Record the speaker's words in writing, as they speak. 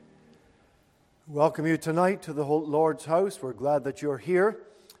Welcome you tonight to the Lord's house. We're glad that you're here,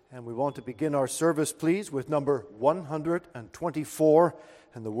 and we want to begin our service, please, with number 124,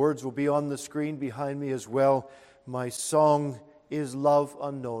 and the words will be on the screen behind me as well. My song is Love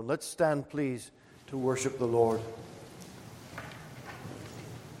Unknown. Let's stand, please, to worship the Lord.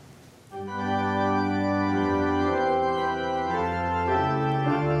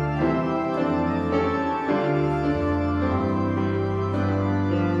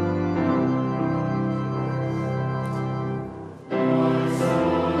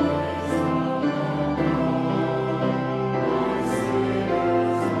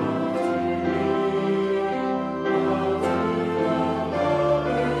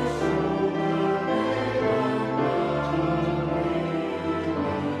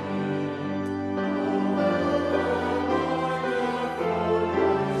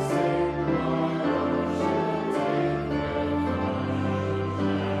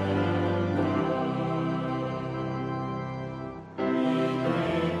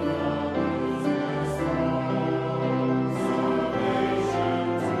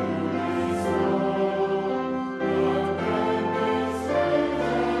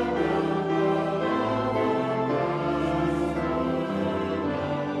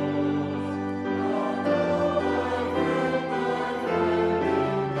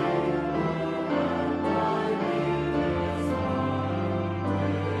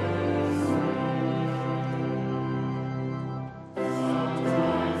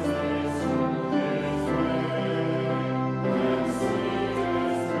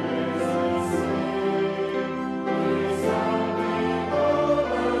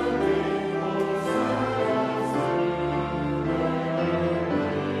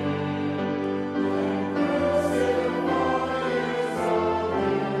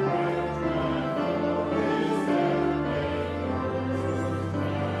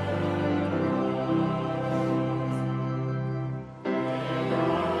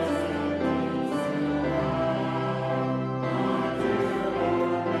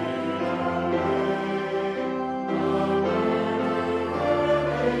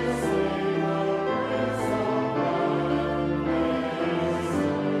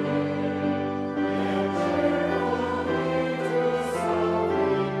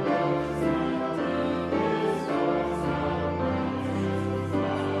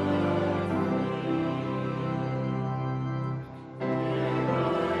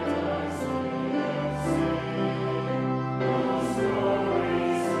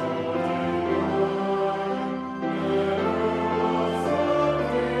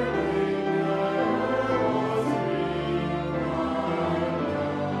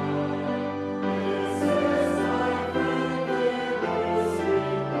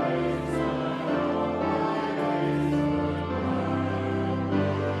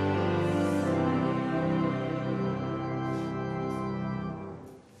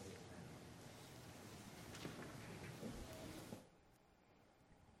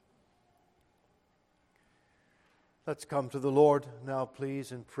 Let's come to the Lord now,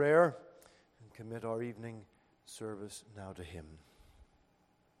 please, in prayer and commit our evening service now to Him.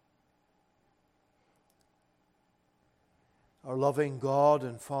 Our loving God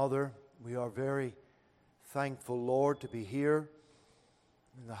and Father, we are very thankful, Lord, to be here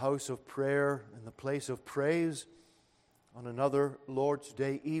in the house of prayer, in the place of praise, on another Lord's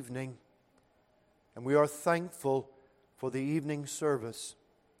Day evening. And we are thankful for the evening service.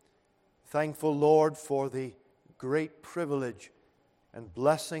 Thankful, Lord, for the great privilege and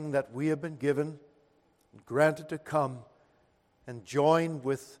blessing that we have been given and granted to come and join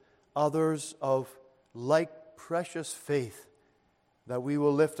with others of like precious faith, that we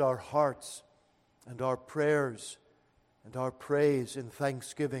will lift our hearts and our prayers and our praise in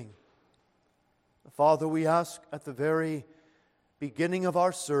thanksgiving. Father, we ask at the very beginning of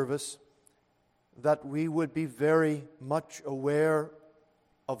our service that we would be very much aware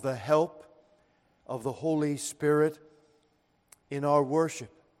of the help of the Holy Spirit in our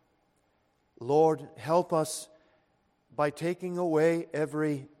worship. Lord, help us by taking away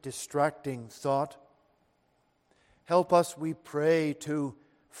every distracting thought. Help us, we pray, to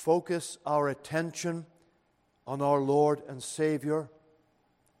focus our attention on our Lord and Savior,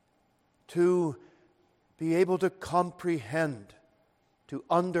 to be able to comprehend, to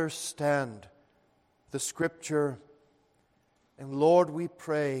understand the Scripture. And Lord, we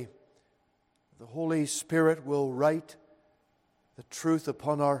pray the Holy Spirit will write the truth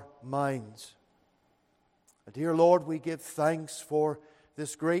upon our minds. Dear Lord, we give thanks for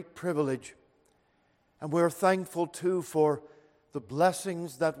this great privilege, and we're thankful too for the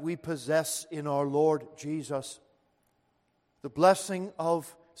blessings that we possess in our Lord Jesus. The blessing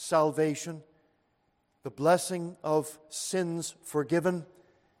of salvation, the blessing of sins forgiven,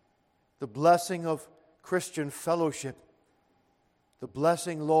 the blessing of Christian fellowship, the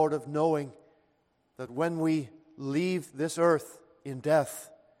blessing, Lord, of knowing that when we leave this earth in death,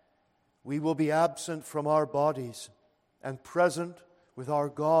 we will be absent from our bodies and present with our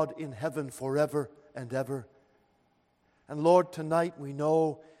God in heaven forever and ever. And Lord, tonight we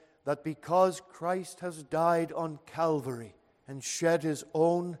know that because Christ has died on Calvary and shed His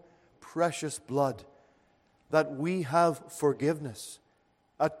own precious blood, that we have forgiveness.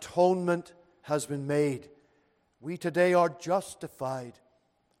 Atonement has been made. We today are justified.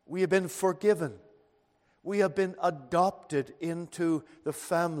 We have been forgiven. We have been adopted into the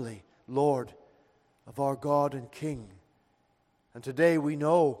family, Lord, of our God and King. And today we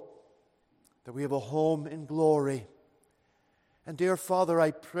know that we have a home in glory. And dear Father,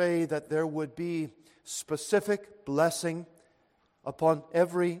 I pray that there would be specific blessing upon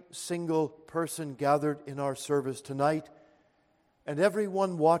every single person gathered in our service tonight and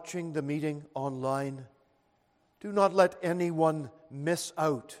everyone watching the meeting online. Do not let anyone miss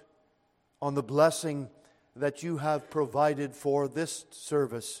out on the blessing that you have provided for this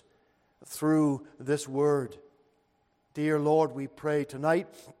service through this word. Dear Lord, we pray tonight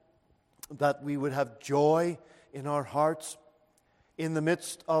that we would have joy in our hearts in the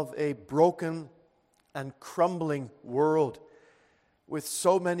midst of a broken and crumbling world with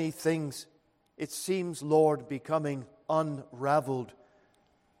so many things, it seems, Lord, becoming unraveled.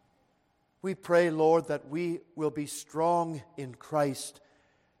 We pray, Lord, that we will be strong in Christ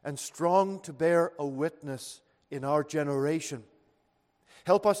and strong to bear a witness in our generation.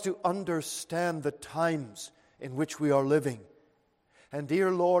 Help us to understand the times in which we are living. And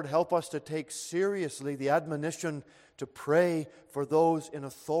dear Lord, help us to take seriously the admonition to pray for those in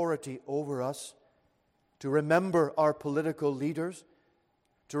authority over us, to remember our political leaders,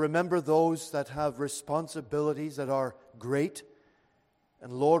 to remember those that have responsibilities that are great.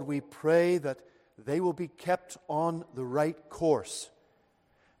 And Lord, we pray that they will be kept on the right course.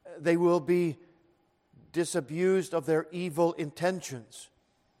 They will be disabused of their evil intentions.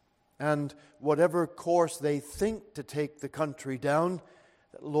 And whatever course they think to take the country down,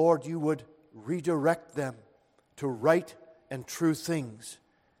 that, Lord, you would redirect them to right and true things.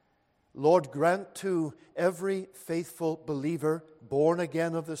 Lord, grant to every faithful believer born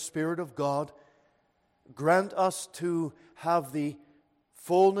again of the Spirit of God, grant us to have the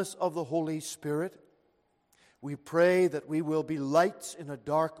fullness of the Holy Spirit. We pray that we will be lights in a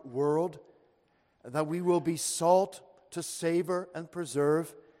dark world, and that we will be salt to savor and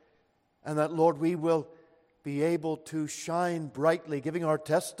preserve, and that, Lord, we will be able to shine brightly, giving our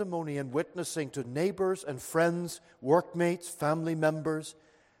testimony and witnessing to neighbors and friends, workmates, family members,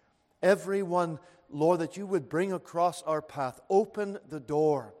 everyone, Lord, that you would bring across our path. Open the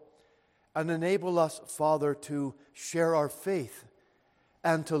door and enable us, Father, to share our faith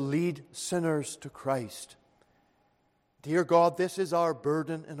and to lead sinners to Christ. Dear God, this is our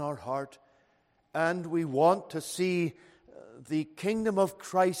burden in our heart, and we want to see the kingdom of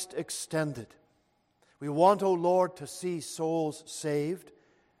Christ extended. We want, O Lord, to see souls saved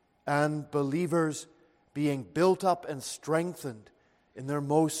and believers being built up and strengthened in their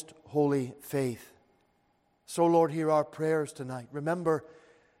most holy faith. So, Lord, hear our prayers tonight. Remember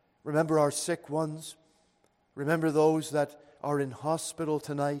our sick ones. Remember those that are in hospital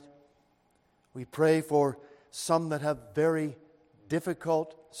tonight. We pray for some that have very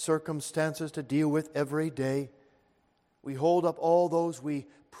difficult circumstances to deal with every day. We hold up all those we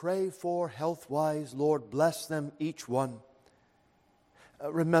pray for health-wise. Lord, bless them, each one.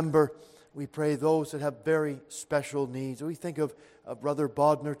 Remember, we pray those that have very special needs. We think of Brother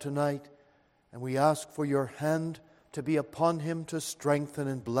Bodner tonight, and we ask for your hand to be upon him to strengthen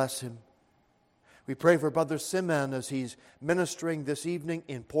and bless him. We pray for Brother Siman as he's ministering this evening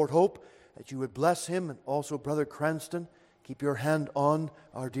in Port Hope, that you would bless him, and also Brother Cranston. Keep your hand on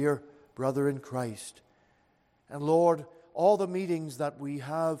our dear brother in Christ. And Lord, all the meetings that we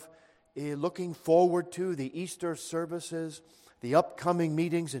have looking forward to, the Easter services, the upcoming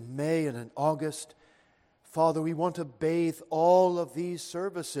meetings in May and in August, Father, we want to bathe all of these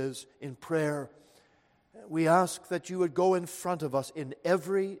services in prayer. We ask that you would go in front of us in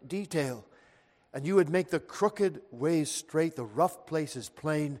every detail, and you would make the crooked ways straight, the rough places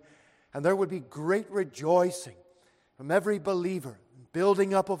plain, and there would be great rejoicing from every believer,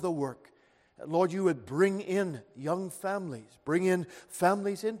 building up of the work. Lord, you would bring in young families, bring in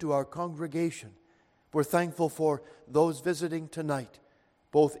families into our congregation. We're thankful for those visiting tonight,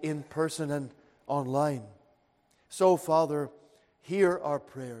 both in person and online. So, Father, hear our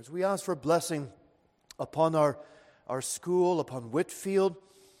prayers. We ask for blessing upon our school, upon Whitfield.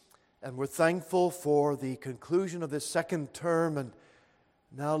 And we're thankful for the conclusion of this second term. And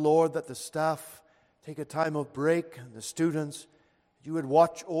now, Lord, that the staff take a time of break, and the students, you would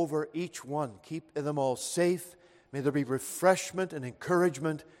watch over each one, keep them all safe. May there be refreshment and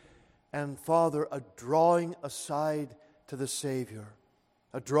encouragement, and, Father, a drawing aside to the Savior,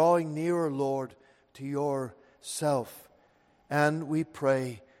 a drawing nearer, Lord, to yourself. And we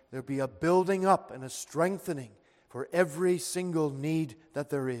pray there be a building up and a strengthening for every single need that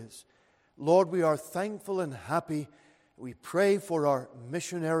there is. Lord, we are thankful and happy. We pray for our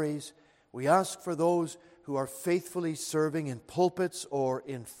missionaries. We ask for those who are faithfully serving in pulpits or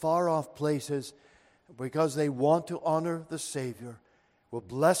in far-off places because they want to honor the Savior. We'll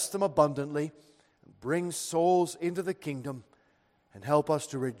bless them abundantly, bring souls into the kingdom, and help us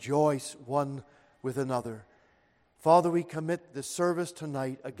to rejoice one with another. Father, we commit the service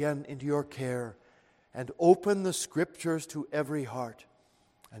tonight again into your care, and open the Scriptures to every heart.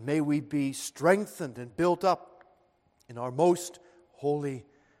 And may we be strengthened and built up in our most holy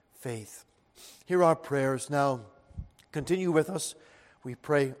faith. Hear our prayers now. Continue with us. We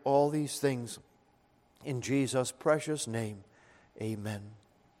pray all these things in Jesus' precious name. Amen.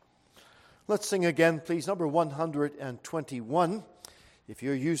 Let's sing again, please, number 121. If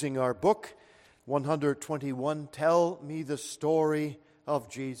you're using our book, 121, Tell Me the Story of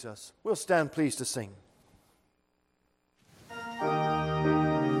Jesus. We'll stand, please, to sing.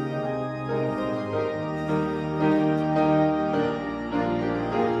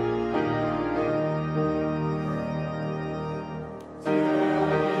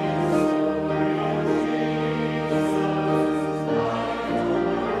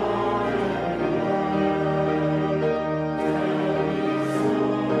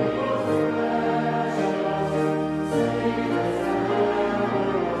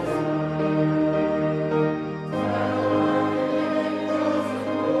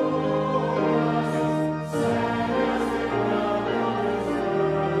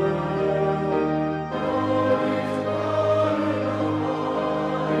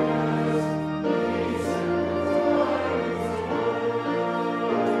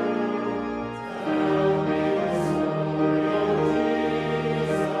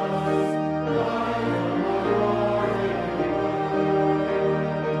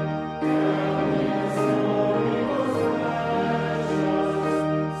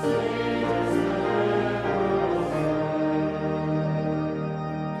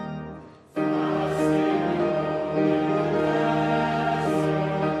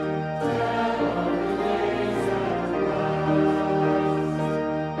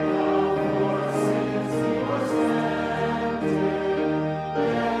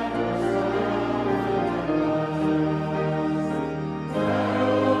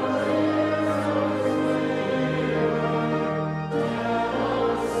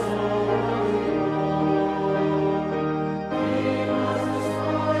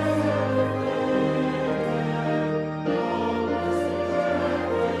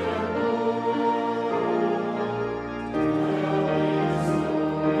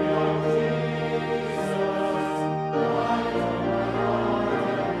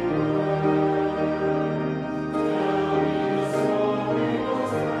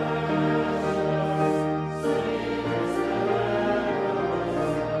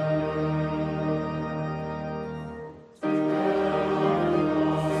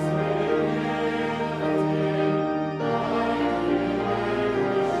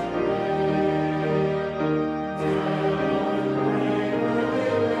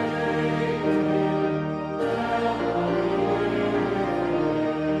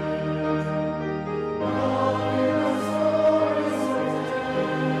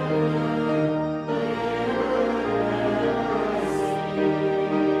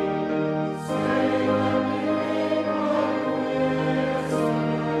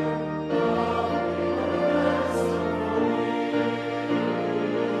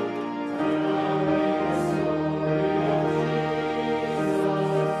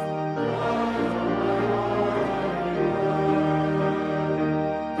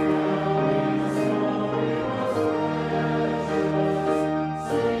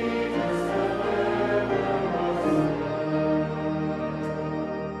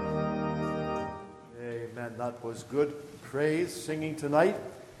 That was good praise singing tonight.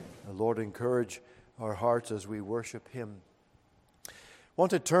 The Lord encourage our hearts as we worship Him. I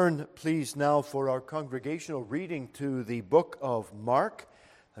want to turn, please, now for our congregational reading to the book of Mark,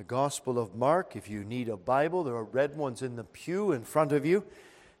 the Gospel of Mark. If you need a Bible, there are red ones in the pew in front of you.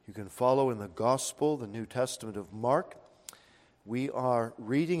 You can follow in the Gospel, the New Testament of Mark. We are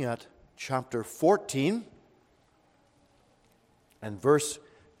reading at chapter 14 and verse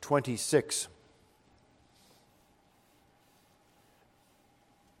 26.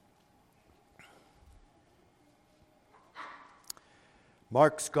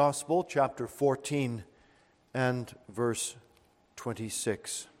 Mark's Gospel, chapter 14 and verse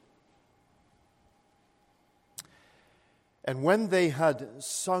 26. And when they had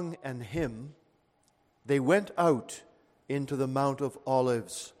sung an hymn, they went out into the Mount of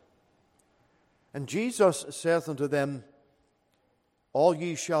Olives. And Jesus saith unto them, All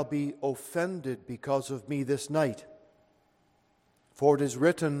ye shall be offended because of me this night. For it is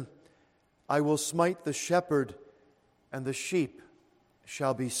written, I will smite the shepherd, and the sheep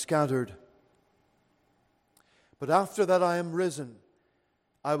shall be scattered. But after that I am risen,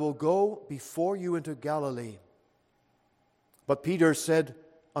 I will go before you into Galilee. But Peter said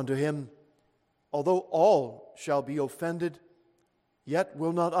unto him, Although all shall be offended, yet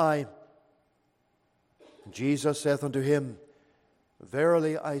will not I. And Jesus saith unto him,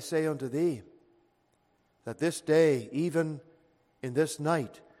 Verily I say unto thee, that this day, even in this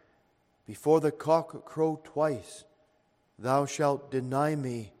night, before the cock crow twice, thou shalt deny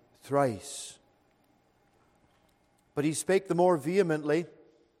me thrice. But he spake the more vehemently,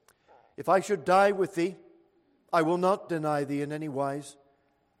 If I should die with thee, I will not deny thee in any wise.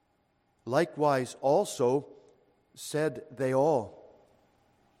 Likewise also said they all.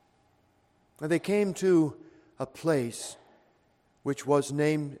 And they came to a place which was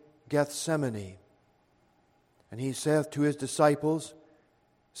named Gethsemane. And he saith to his disciples,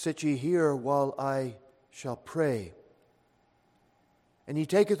 Sit ye here while I shall pray. And he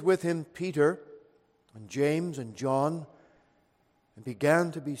taketh with him Peter and James and John, and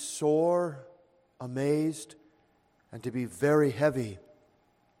began to be sore amazed, and to be very heavy,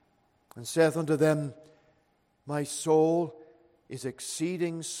 and saith unto them, My soul is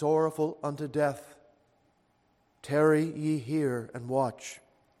exceeding sorrowful unto death. Tarry ye here and watch.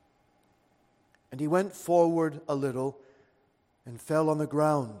 And he went forward a little, and fell on the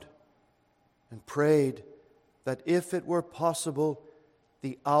ground, and prayed that if it were possible,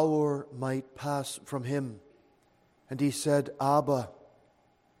 the hour might pass from him. And he said, Abba,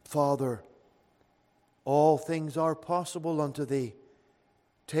 Father, all things are possible unto thee.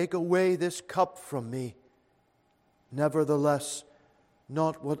 Take away this cup from me. Nevertheless,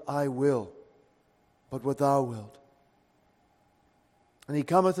 not what I will, but what thou wilt. And he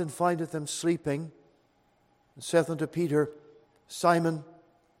cometh and findeth them sleeping, and saith unto Peter, Simon,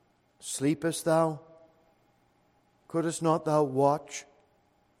 sleepest thou? Couldest not thou watch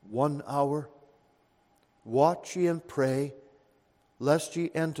 1 hour? Watch ye and pray, lest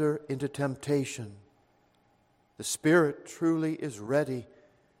ye enter into temptation. The spirit truly is ready,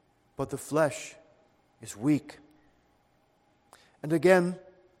 but the flesh is weak. And again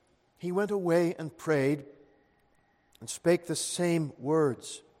he went away and prayed, and spake the same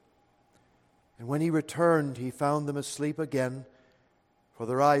words. And when he returned, he found them asleep again, for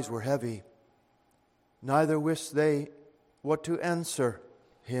their eyes were heavy. Neither wist they what to answer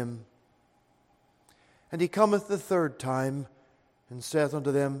him. And he cometh the third time, and saith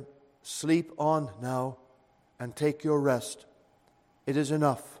unto them, Sleep on now, and take your rest. It is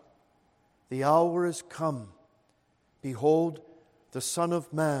enough. The hour is come. Behold, the Son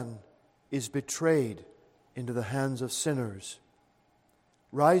of Man is betrayed into the hands of sinners.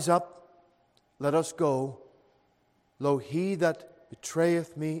 Rise up, let us go. Lo, he that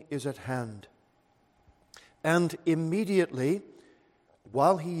betrayeth me is at hand. And immediately,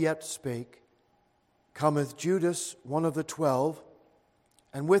 while he yet spake, cometh Judas, one of the 12,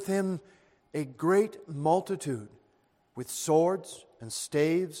 and with him a great multitude, with swords and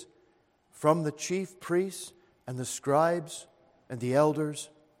staves, from the chief priests and the scribes and the elders.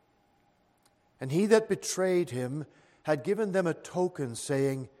 And he that betrayed him had given them a token,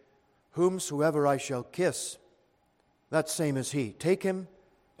 saying, Whomsoever I shall kiss, that same is he. Take him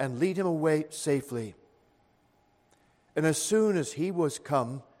and lead him away safely. And as soon as he was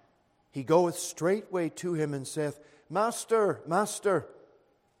come, he goeth straightway to him, and saith, Master, Master.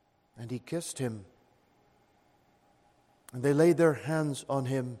 And he kissed him. And they laid their hands on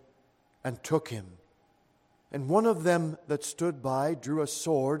him, and took him. And one of them that stood by drew a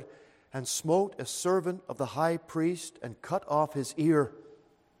sword, and smote a servant of the high priest, and cut off his ear.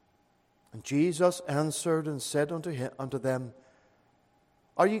 And Jesus answered and said unto them,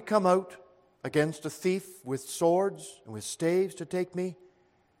 Are ye come out against a thief with swords and with staves to take me?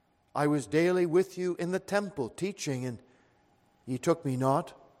 I was daily with you in the temple teaching, and ye took me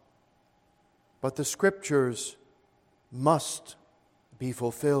not. But the Scriptures must be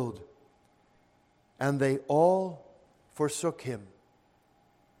fulfilled. And they all forsook him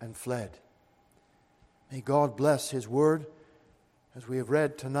and fled. May God bless His word as we have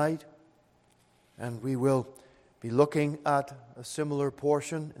read tonight, and we will be looking at a similar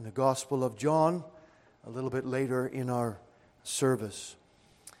portion in the Gospel of John a little bit later in our service.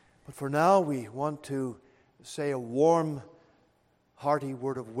 But for now, we want to say a warm, hearty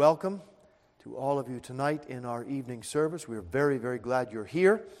word of welcome to all of you tonight in our evening service. We are very, very glad you're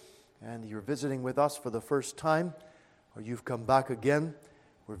here, and you're visiting with us for the first time, or you've come back again.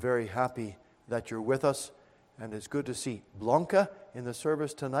 We're very happy that you're with us, and it's good to see Blanca in the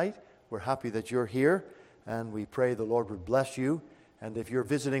service tonight. We're happy that you're here, and we pray the Lord would bless you. And if you're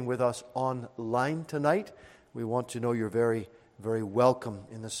visiting with us online tonight, we want to know you're very, very welcome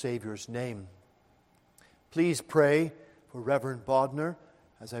in the Savior's name. Please pray for Reverend Bodner.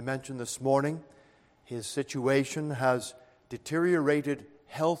 As I mentioned this morning, his situation has deteriorated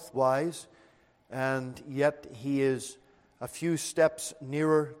health-wise, and yet he is a few steps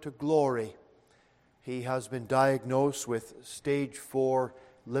nearer to glory. He has been diagnosed with stage 4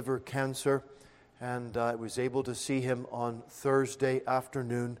 liver cancer, and I was able to see him on Thursday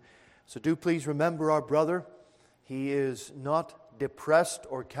afternoon. So do please remember our brother. He is not depressed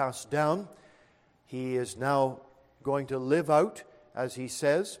or cast down. He is now going to live out, as he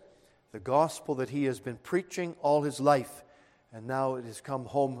says, the gospel that he has been preaching all his life, and now it has come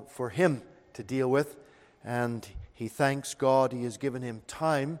home for him to deal with, and he thanks God he has given him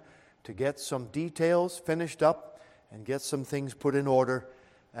time to get some details finished up and get some things put in order.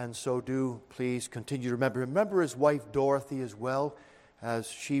 And so do please continue to remember his wife Dorothy as well, as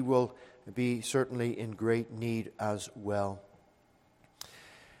she will be certainly in great need as well.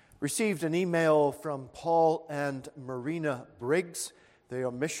 Received an email from Paul and Marina Briggs. They are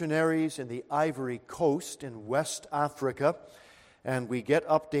missionaries in the Ivory Coast in West Africa, and we get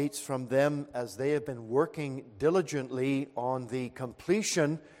updates from them as they have been working diligently on the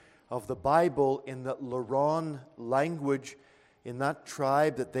completion of the Bible in the Loran language in that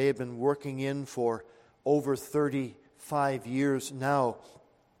tribe that they have been working in for over 35 years now.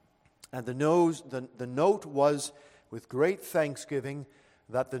 And the note was, with great thanksgiving,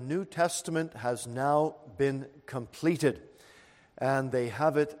 that the New Testament has now been completed, and they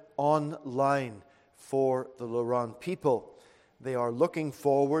have it online for the Loran people. They are looking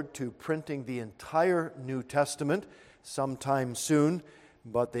forward to printing the entire New Testament sometime soon,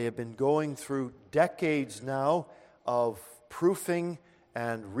 but they have been going through decades now of proofing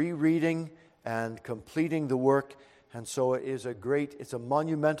and rereading and completing the work, and so it's a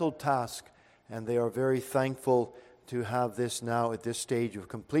monumental task, and they are very thankful to have this now at this stage of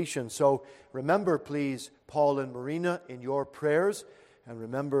completion. So remember, please, Paul and Marina in your prayers, and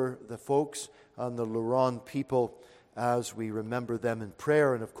remember the folks on the Loran people as we remember them in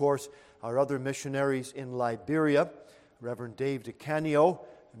prayer. And of course, our other missionaries in Liberia, Reverend Dave DeCanio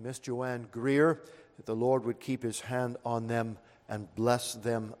and Miss Joanne Greer, that the Lord would keep his hand on them and bless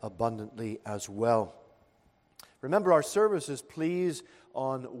them abundantly as well. Remember our services, please,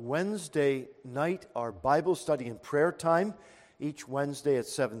 on Wednesday night, our Bible study and prayer time, each Wednesday at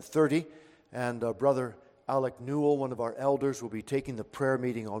 7:30. And Brother Alec Newell, one of our elders, will be taking the prayer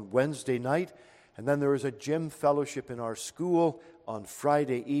meeting on Wednesday night. And then there is a gym fellowship in our school on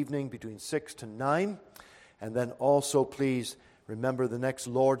Friday evening between 6 to 9. And then also, please, remember the next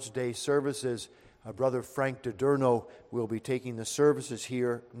Lord's Day services. Brother Frank DiDurno will be taking the services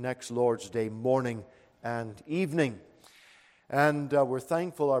here next Lord's Day morning and evening. And we're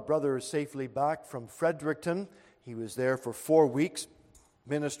thankful our brother is safely back from Fredericton. He was there for 4 weeks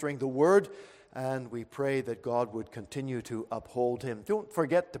ministering the Word, and we pray that God would continue to uphold him. Don't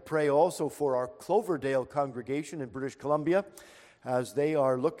forget to pray also for our Cloverdale congregation in British Columbia, as they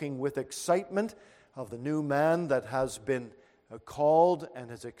are looking with excitement of the new man that has been called and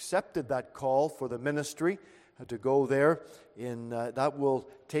has accepted that call for the ministry to go there. That will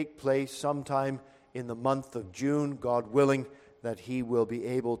take place sometime in the month of June, God willing, that he will be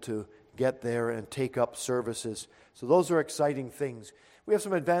able to get there and take up services. So those are exciting things. We have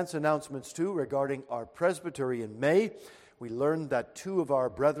some advance announcements too regarding our presbytery in May. We learned that 2 of our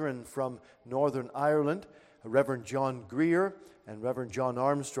brethren from Northern Ireland, Reverend John Greer and Reverend John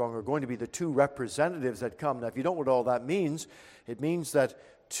Armstrong, are going to be the 2 representatives that come. Now, if you don't know what all that means, it means that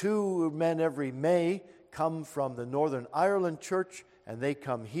 2 men every May come from the Northern Ireland church, and they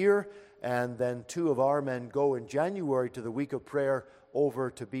come here, and then 2 of our men go in January to the week of prayer over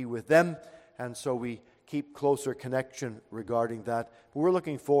to be with them, and so we keep closer connection regarding that. But we're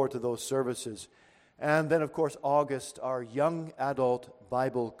looking forward to those services. And then, of course, August, our Young Adult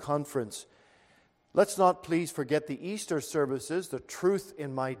Bible Conference. Let's not please forget the Easter services. The Truth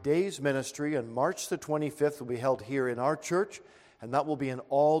in My Days ministry on March the 25th will be held here in our church, and that will be an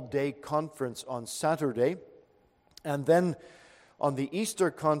all-day conference on Saturday. And then on the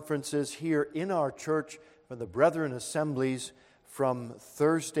Easter conferences here in our church for the Brethren Assemblies from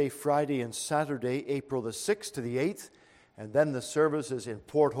Thursday, Friday, and Saturday, April the 6th to the 8th, and then the services in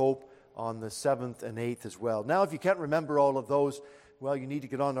Port Hope on the 7th and 8th as well. Now, if you can't remember all of those, well, you need to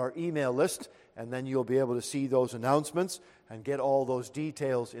get on our email list, and then you'll be able to see those announcements and get all those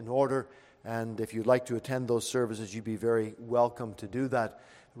details in order. And if you'd like to attend those services, you'd be very welcome to do that.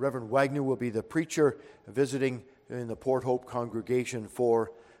 Reverend Wagner will be the preacher visiting in the Port Hope congregation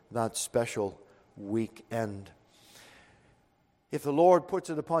for that special weekend. If the Lord puts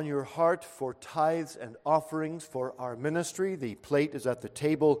it upon your heart for tithes and offerings for our ministry, the plate is at the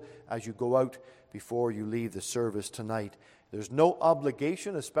table as you go out before you leave the service tonight. There's no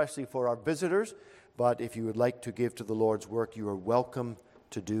obligation, especially for our visitors, but if you would like to give to the Lord's work, you are welcome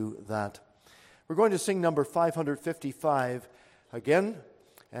to do that. We're going to sing number 555 again,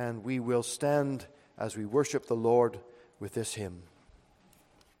 and we will stand as we worship the Lord with this hymn.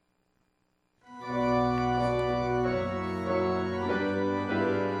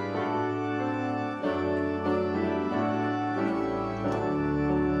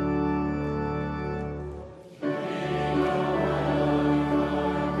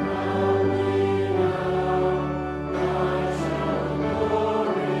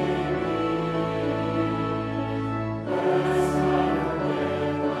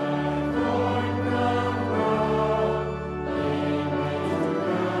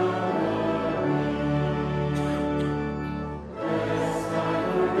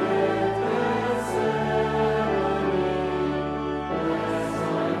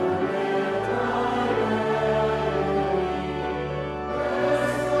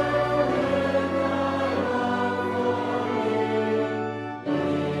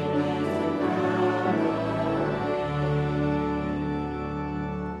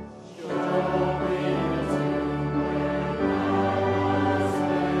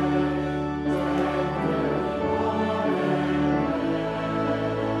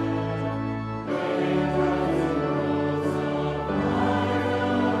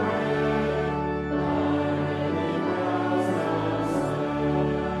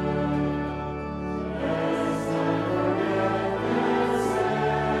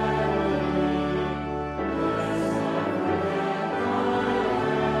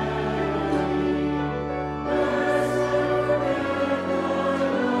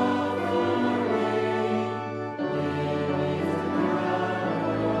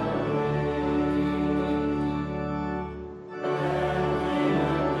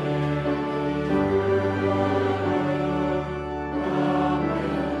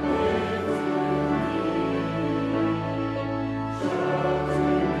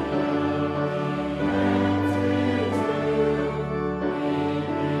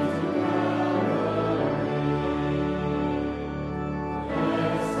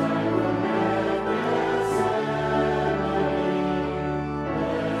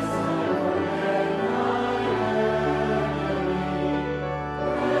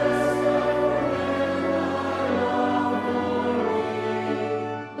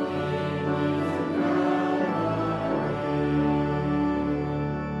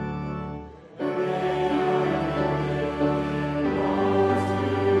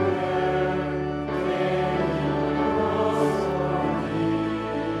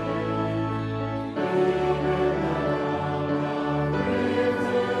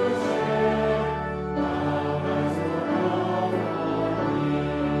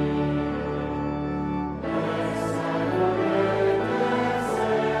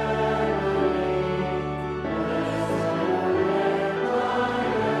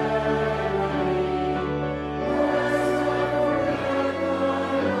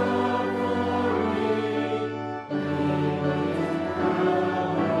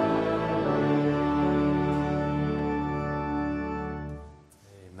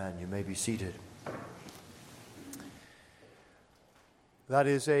 Be seated. That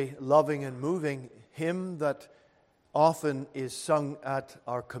is a loving and moving hymn that often is sung at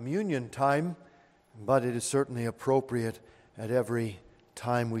our communion time, but it is certainly appropriate at every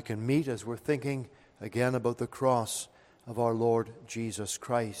time we can meet as we're thinking again about the cross of our Lord Jesus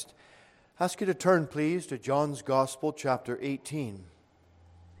Christ. I ask you to turn, please, to John's Gospel, chapter 18.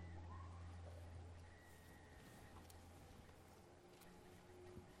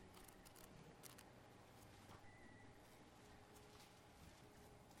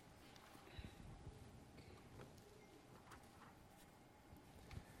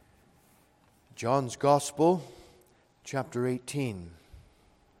 John's Gospel, chapter 18.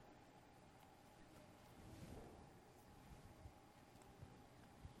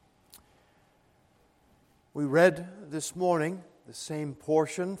 We read this morning the same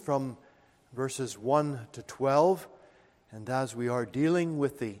portion from verses 1 to 12. And as we are dealing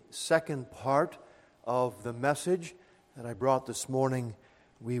with the second part of the message that I brought this morning,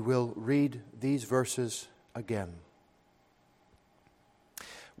 we will read these verses again.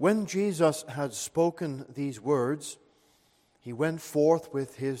 When Jesus had spoken these words, he went forth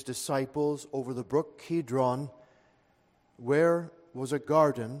with his disciples over the brook Kidron, where was a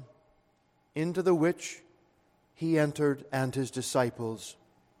garden, into the which he entered and his disciples.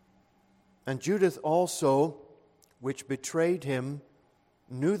 And Judas also, which betrayed him,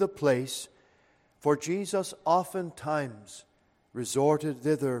 knew the place, for Jesus oftentimes resorted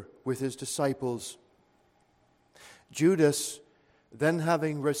thither with his disciples. Judas, then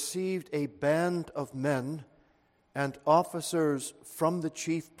having received a band of men and officers from the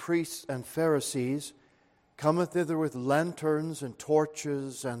chief priests and Pharisees, cometh thither with lanterns and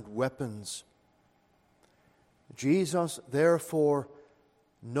torches and weapons. Jesus, therefore,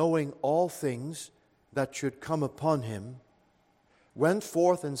 knowing all things that should come upon him, went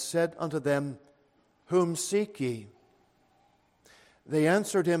forth and said unto them, Whom seek ye? They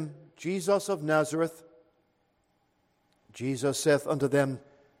answered him, Jesus of Nazareth. Jesus saith unto them,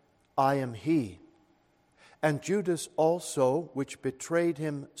 I am he. And Judas also, which betrayed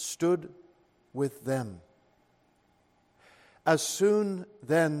him, stood with them. As soon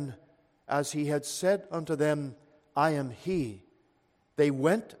then as he had said unto them, I am he, they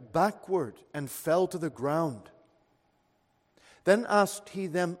went backward and fell to the ground. Then asked he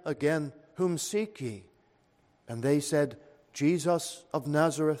them again, Whom seek ye? And they said, Jesus of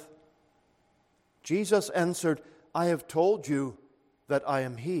Nazareth. Jesus answered, I have told you that I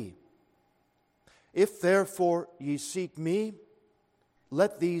am he. If therefore ye seek me,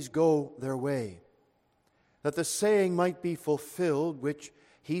 let these go their way, that the saying might be fulfilled which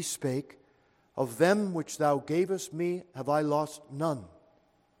he spake, Of them which thou gavest me have I lost none.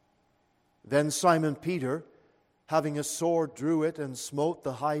 Then Simon Peter, having a sword, drew it and smote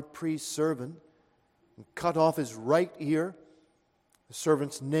the high priest's servant, and cut off his right ear. The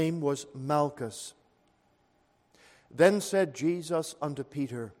servant's name was Malchus. Then said Jesus unto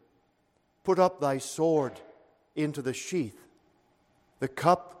Peter, Put up thy sword into the sheath. The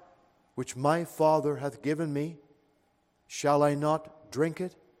cup which my Father hath given me, shall I not drink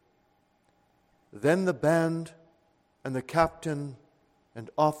it? Then the band and the captain and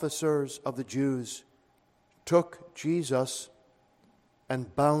officers of the Jews took Jesus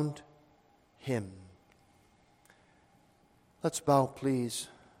and bound him. Let's bow, please,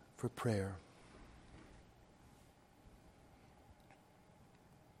 for prayer.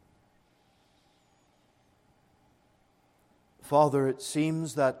 Father, it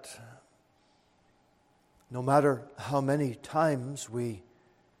seems that no matter how many times we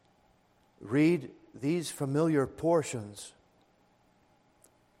read these familiar portions,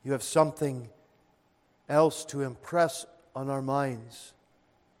 you have something else to impress on our minds.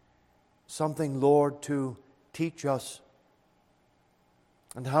 Something, Lord, to teach us.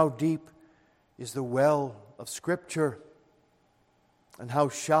 And how deep is the well of Scripture, and how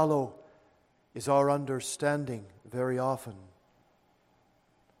shallow is our understanding very often.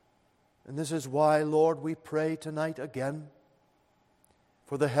 And this is why, Lord, we pray tonight again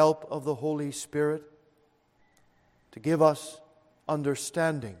for the help of the Holy Spirit to give us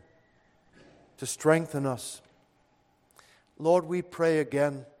understanding, to strengthen us. Lord, we pray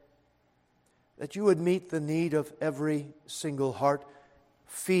again that you would meet the need of every single heart.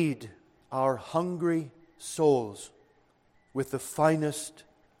 Feed our hungry souls with the finest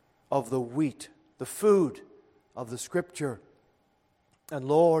of the wheat, the food of the Scripture. And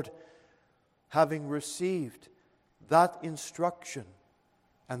Lord, having received that instruction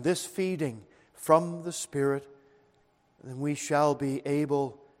and this feeding from the Spirit, then we shall be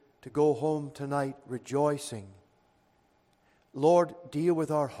able to go home tonight rejoicing. Lord, deal with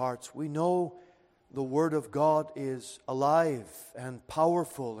our hearts. We know the Word of God is alive and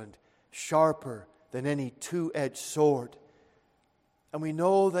powerful and sharper than any two-edged sword. And we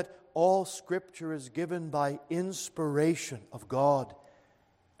know that all Scripture is given by inspiration of God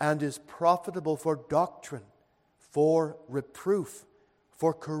and is profitable for doctrine, for reproof,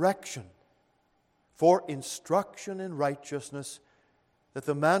 for correction, for instruction in righteousness, that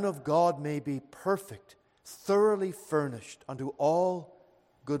the man of God may be perfect, thoroughly furnished unto all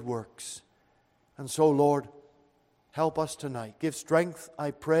good works. And so, Lord, help us tonight. Give strength, I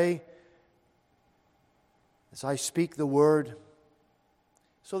pray, as I speak the word,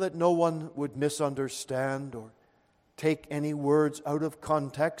 so that no one would misunderstand or take any words out of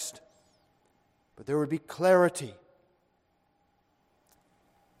context, but there would be clarity,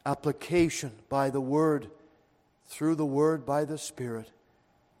 application by the word through the Word by the Spirit.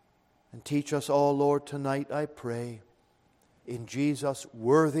 And teach us all, Lord, tonight, I pray, in Jesus'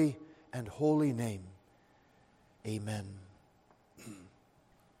 worthy and holy name. Amen.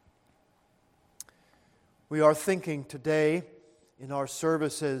 We are thinking today in our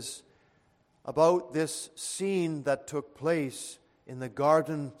services about this scene that took place in the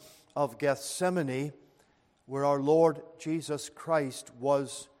Garden of Gethsemane, where our Lord Jesus Christ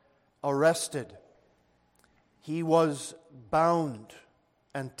was arrested. He was bound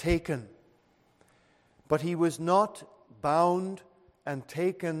and taken, but he was not bound and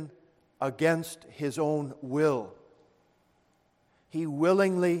taken against his own will. He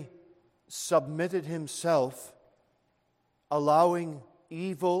willingly submitted himself, allowing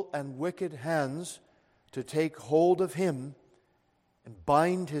evil and wicked hands to take hold of him and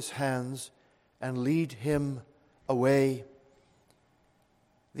bind his hands and lead him away.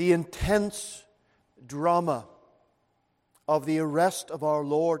 The intense drama of the arrest of our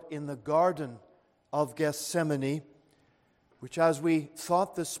Lord in the Garden of Gethsemane, which, as we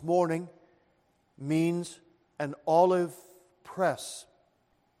thought this morning, means an olive press.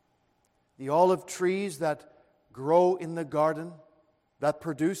 The olive trees that grow in the garden, that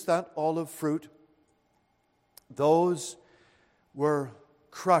produce that olive fruit, those were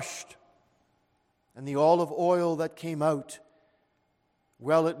crushed. And the olive oil that came out,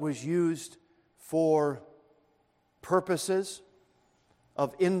 well, it was used for purposes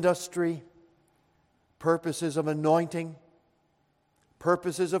of industry, purposes of anointing,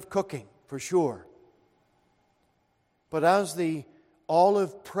 purposes of cooking, for sure. But as the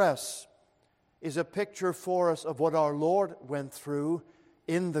olive press is a picture for us of what our Lord went through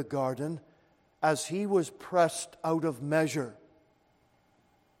in the garden as he was pressed out of measure,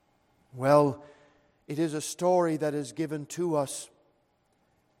 well, it is a story that is given to us.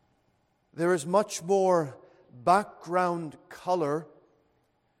 There is much more background color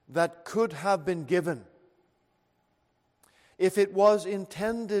that could have been given if it was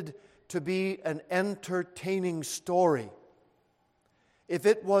intended to be an entertaining story, if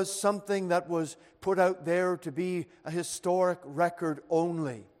it was something that was put out there to be a historic record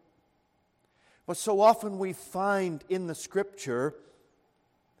only. But so often we find in the Scripture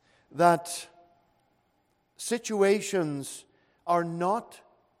that situations are not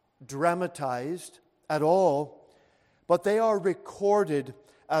dramatized at all, but they are recorded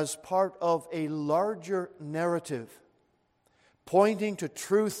as part of a larger narrative, pointing to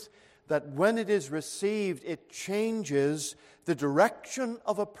truth that when it is received, it changes the direction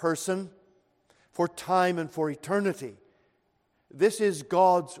of a person for time and for eternity. This is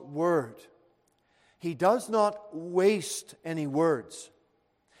God's Word. He does not waste any words.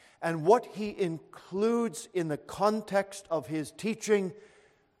 And what He includes in the context of His teaching,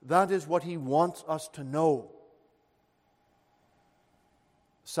 that is what He wants us to know.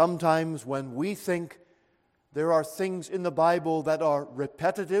 Sometimes when we think there are things in the Bible that are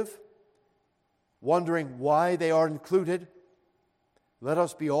repetitive, wondering why they are included, let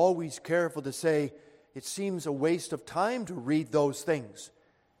us be always careful to say, it seems a waste of time to read those things,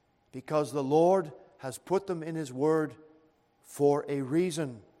 because the Lord has put them in His Word for a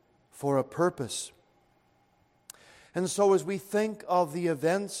reason, for a purpose. And so as we think of the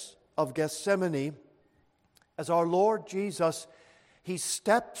events of Gethsemane, as our Lord Jesus, He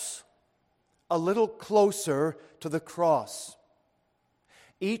steps a little closer to the cross.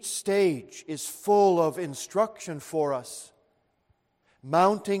 Each stage is full of instruction for us,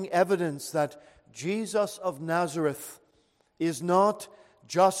 mounting evidence that Jesus of Nazareth is not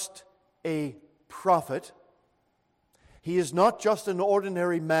just a prophet. He is not just an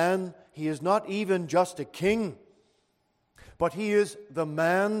ordinary man. He is not even just a king. But He is the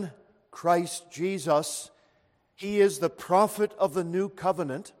man, Christ Jesus. He is the prophet of the new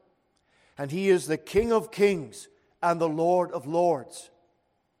covenant. And He is the King of kings and the Lord of lords.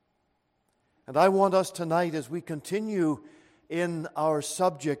 And I want us tonight, as we continue in our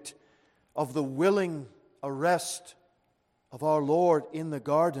subject of the willing arrest of our Lord in the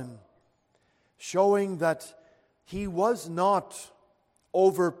garden, showing that He was not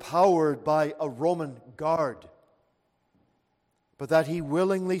overpowered by a Roman guard, but that He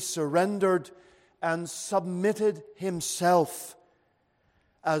willingly surrendered and submitted Himself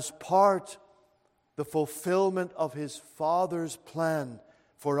as part the fulfillment of His Father's plan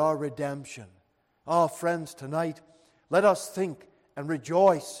for our redemption. Ah, friends, tonight, let us think and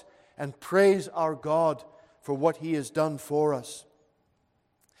rejoice and praise our God for what He has done for us.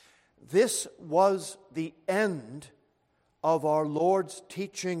 This was the end of our Lord's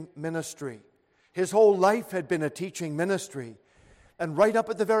teaching ministry. His whole life had been a teaching ministry. And right up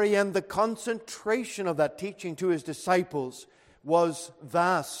at the very end, the concentration of that teaching to his disciples was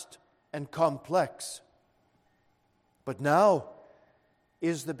vast and complex. But now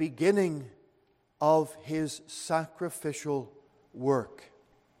is the beginning of his sacrificial work.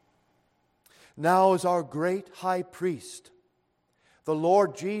 Now, as our great high priest, the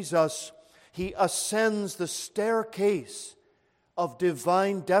Lord Jesus, he ascends the staircase of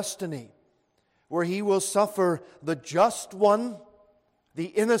divine destiny, where he will suffer the just one, the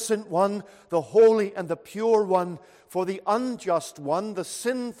innocent one, the holy and the pure one, for the unjust one, the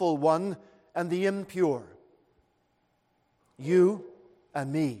sinful one, and the impure. You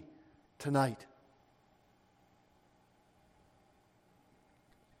and me tonight.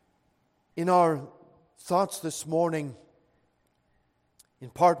 In our thoughts this morning, in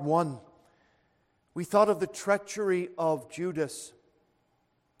part 1, we thought of the treachery of Judas.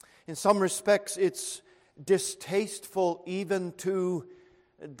 In some respects, it's distasteful even to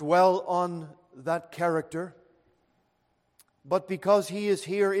dwell on that character. But because he is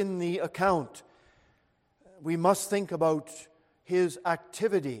here in the account, we must think about his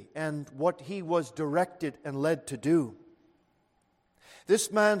activity and what he was directed and led to do.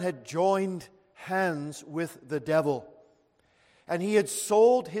 This man had joined hands with the devil, and he had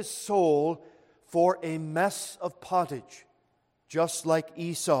sold his soul for a mess of pottage, just like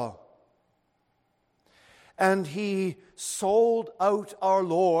Esau. And he sold out our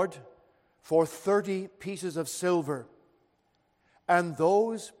Lord for 30 pieces of silver. And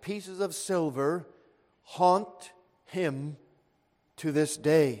those pieces of silver haunt him to this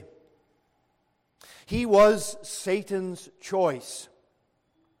day. He was Satan's choice,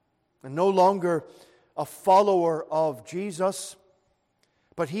 and no longer a follower of Jesus,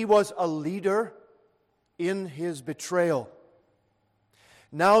 but he was a leader in his betrayal.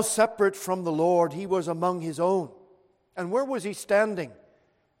 Now separate from the Lord, he was among his own. And where was he standing?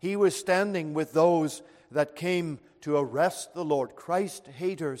 He was standing with those that came to arrest the Lord, Christ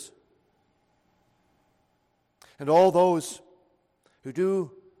haters. And all those who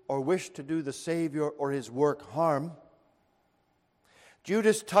do or wish to do the Savior or his work harm.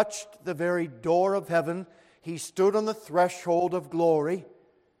 Judas touched the very door of heaven. He stood on the threshold of glory,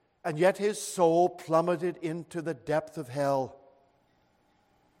 and yet his soul plummeted into the depth of hell.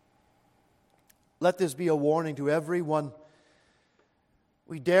 Let this be a warning to everyone.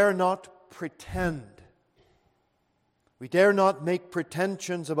 We dare not pretend. We dare not make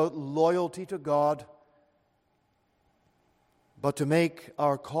pretensions about loyalty to God, but to make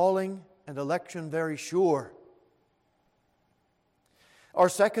our calling and election very sure. Our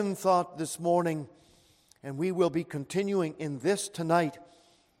second thought this morning, and we will be continuing in this tonight,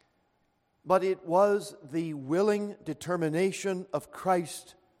 but it was the willing determination of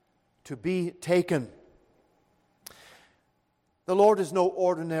Christ to be taken. The Lord is no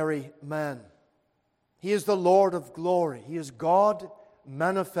ordinary man. He is the Lord of glory. He is God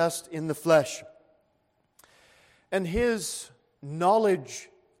manifest in the flesh. And his knowledge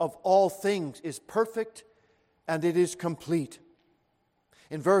of all things is perfect and it is complete.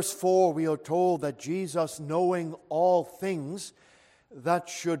 In verse 4, we are told that Jesus, knowing all things that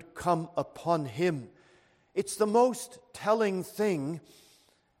should come upon him. It's the most telling thing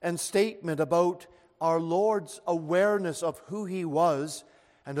and statement about our Lord's awareness of who he was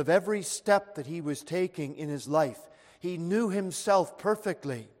and of every step that he was taking in his life. He knew himself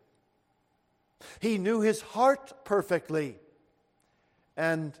perfectly. He knew his heart perfectly.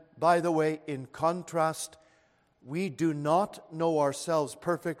 And by the way, in contrast, we do not know ourselves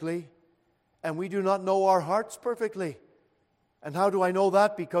perfectly, and we do not know our hearts perfectly. And how do I know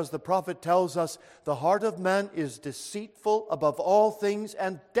that? Because the prophet tells us the heart of man is deceitful above all things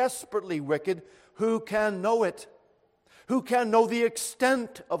and desperately wicked. Who can know it? Who can know the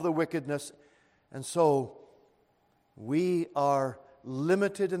extent of the wickedness? And so we are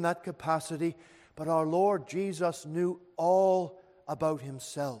limited in that capacity, but our Lord Jesus knew all about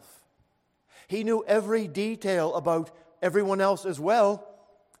himself. He knew every detail about everyone else as well,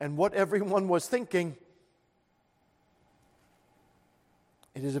 and what everyone was thinking.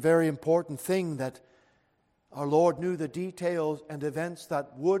 It is a very important thing that our Lord knew the details and events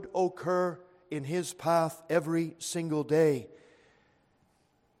that would occur in his path every single day.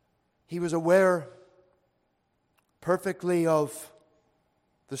 He was aware perfectly of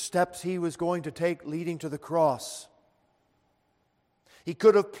the steps he was going to take leading to the cross. He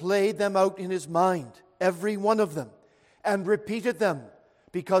could have played them out in his mind, every one of them, and repeated them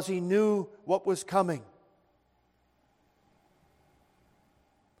because he knew what was coming.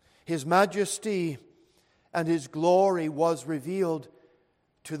 His majesty and his glory was revealed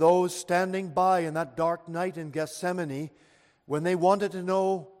to those standing by in that dark night in Gethsemane when they wanted to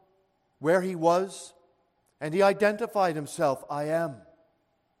know where he was, and he identified himself, I am.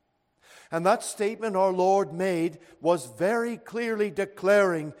 And that statement our Lord made was very clearly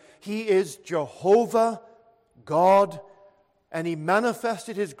declaring he is Jehovah God, and he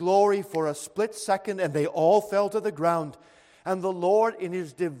manifested his glory for a split second, and they all fell to the ground. And the Lord, in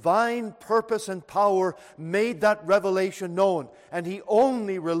his divine purpose and power, made that revelation known, and he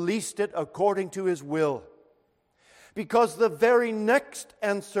only released it according to his will. Because the very next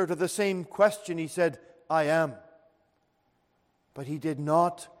answer to the same question, he said, I am. But he did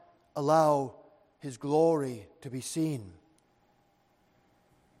not allow his glory to be seen.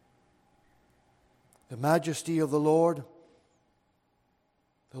 The majesty of the Lord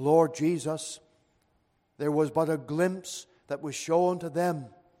Jesus, there was but a glimpse that was shown to them.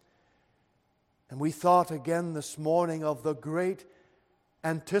 And we thought again this morning of the great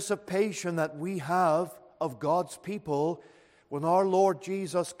anticipation that we have of God's people when our Lord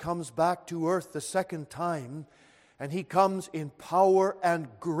Jesus comes back to earth the second time, and he comes in power and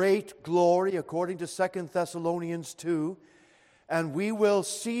great glory, according to 2 Thessalonians 2, and we will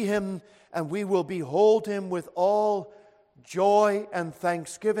see him and we will behold him with all joy and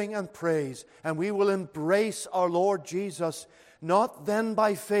thanksgiving and praise, and we will embrace our Lord Jesus, not then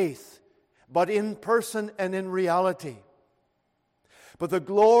by faith, but in person and in reality. But the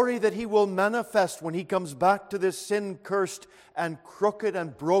glory that he will manifest when he comes back to this sin-cursed and crooked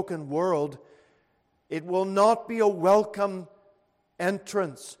and broken world, it will not be a welcome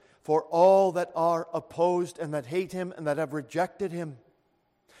entrance for all that are opposed and that hate him and that have rejected him.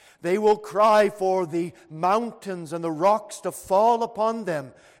 They will cry for the mountains and the rocks to fall upon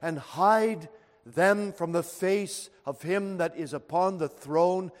them and hide them from the face of him that is upon the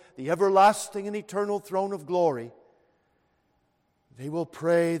throne, the everlasting and eternal throne of glory. They will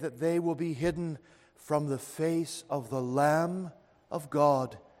pray that they will be hidden from the face of the Lamb of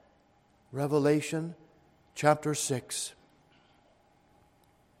God. Revelation chapter 6.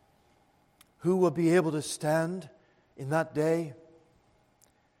 Who will be able to stand in that day?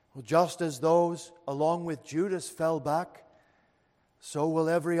 Well, just as those, along with Judas, fell back, so will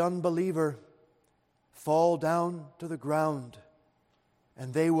every unbeliever fall down to the ground,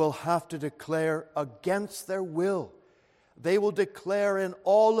 and they will have to declare against their will. They will declare in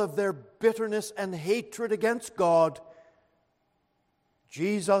all of their bitterness and hatred against God,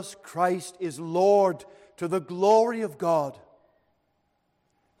 Jesus Christ is Lord, to the glory of God,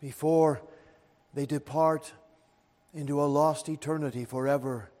 before they depart into a lost eternity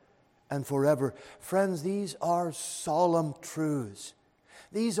forever and forever. Friends, these are solemn truths.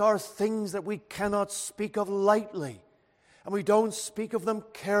 These are things that we cannot speak of lightly, and we don't speak of them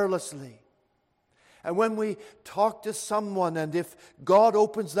carelessly. And when we talk to someone, and if God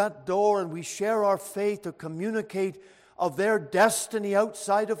opens that door and we share our faith to communicate of their destiny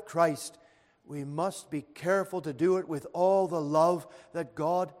outside of Christ, we must be careful to do it with all the love that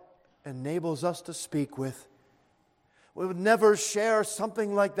God enables us to speak with. We would never share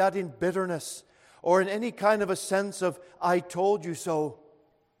something like that in bitterness or in any kind of a sense of, I told you so.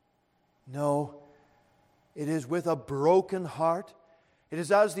 No, it is with a broken heart. It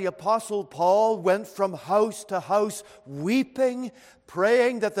is as the Apostle Paul went from house to house weeping,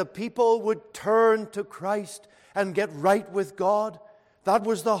 praying that the people would turn to Christ and get right with God. That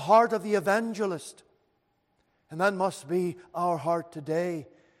was the heart of the evangelist. And that must be our heart today,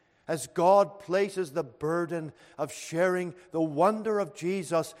 as God places the burden of sharing the wonder of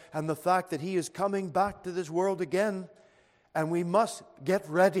Jesus and the fact that he is coming back to this world again. And we must get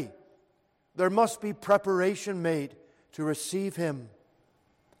ready. There must be preparation made to receive him.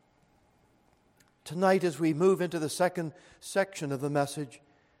 Tonight, as we move into the second section of the message,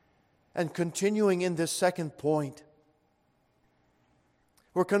 and continuing in this second point,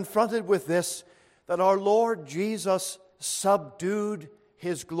 we're confronted with this, that our Lord Jesus subdued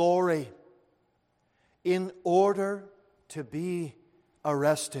his glory in order to be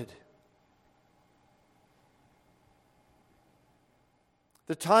arrested.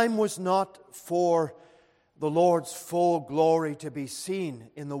 The time was not for the Lord's full glory to be seen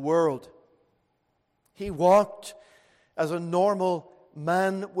in the world. He walked as a normal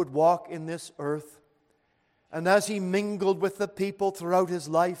man would walk in this earth. And as he mingled with the people throughout his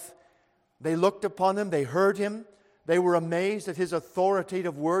life, they looked upon him, they heard him, they were amazed at his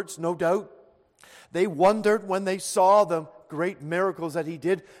authoritative words, no doubt. They wondered when they saw the great miracles that he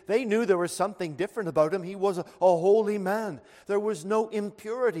did. They knew there was something different about him. He was a holy man. There was no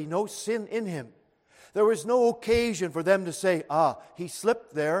impurity, no sin in him. There was no occasion for them to say, he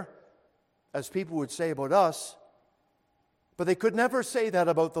slipped there, as people would say about us. But they could never say that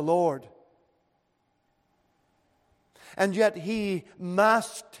about the Lord. And yet he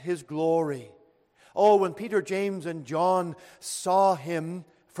masked his glory. Oh, when Peter, James, and John saw him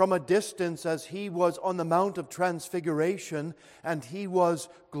from a distance as he was on the Mount of Transfiguration and he was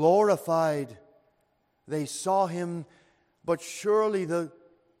glorified, they saw him, but surely the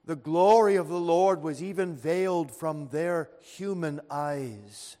glory of the Lord was even veiled from their human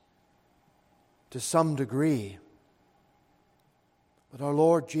eyes to some degree. But our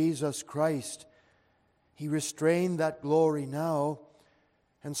Lord Jesus Christ, he restrained that glory now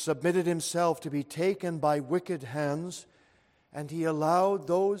and submitted himself to be taken by wicked hands, and he allowed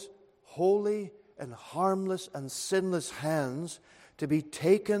those holy and harmless and sinless hands to be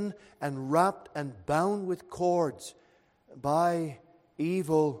taken and wrapped and bound with cords by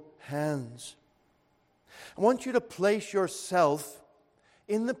evil hands. I want you to place yourself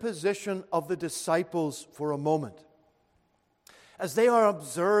in the position of the disciples for a moment, as they are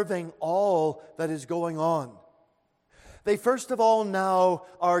observing all that is going on. They first of all now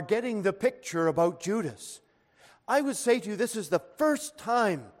are getting the picture about Judas. I would say to you, this is the first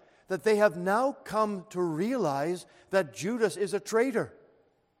time that they have now come to realize that Judas is a traitor.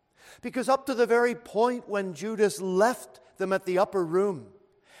 Because up to the very point when Judas left them at the upper room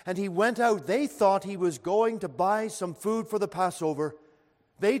and he went out, they thought he was going to buy some food for the Passover.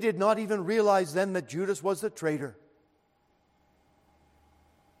 They did not even realize then that Judas was the traitor.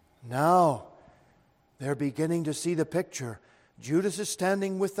 Now, they're beginning to see the picture. Judas is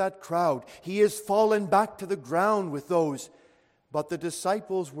standing with that crowd. He has fallen back to the ground with those. But the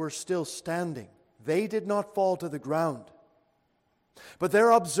disciples were still standing. They did not fall to the ground. But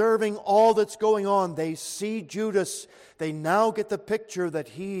they're observing all that's going on. They see Judas. They now get the picture that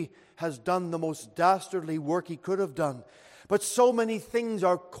he has done the most dastardly work he could have done. But so many things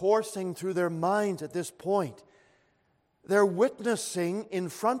are coursing through their minds at this point. They're witnessing in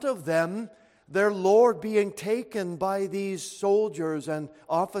front of them their Lord being taken by these soldiers and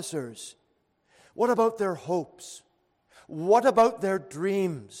officers. What about their hopes? What about their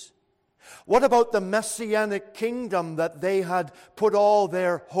dreams? What about the messianic kingdom that they had put all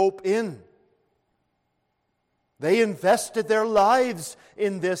their hope in? They invested their lives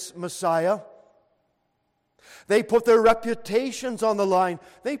in this Messiah. They put their reputations on the line.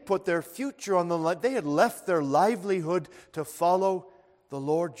 They put their future on the line. They had left their livelihood to follow the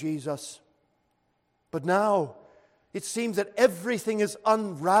Lord Jesus. But now, it seems that everything is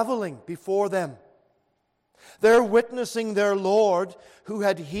unraveling before them. They're witnessing their Lord, who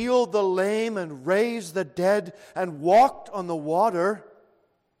had healed the lame and raised the dead and walked on the water,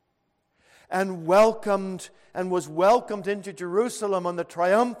 and was welcomed into Jerusalem on the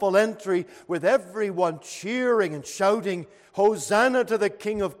triumphal entry, with everyone cheering and shouting, "Hosanna to the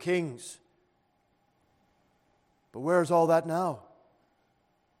King of Kings." But where's all that now?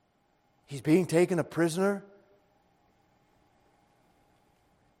 He's being taken a prisoner.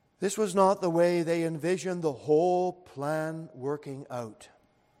 This was not the way they envisioned the whole plan working out.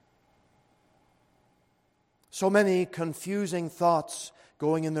 So many confusing thoughts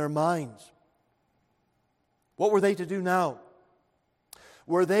going in their minds. What were they to do now?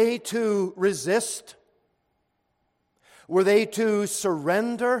 Were they to resist? Were they to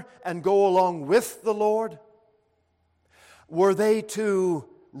surrender and go along with the Lord? Were they to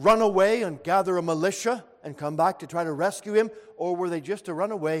run away and gather a militia and come back to try to rescue him? Or were they just to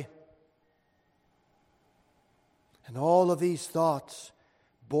run away? And all of these thoughts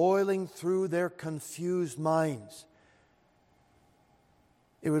boiling through their confused minds,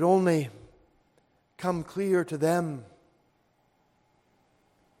 it would only come clear to them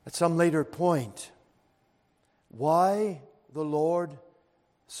at some later point why the Lord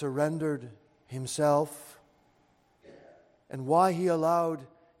surrendered himself and why he allowed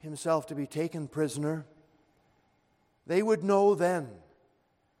himself to be taken prisoner. They would know then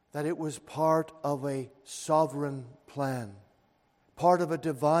that it was part of a sovereign plan, part of a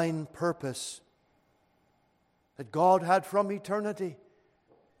divine purpose that God had from eternity,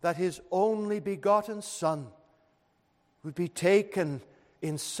 that his only begotten Son would be taken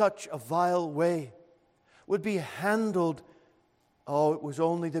in such a vile way, would be handled. Oh, it was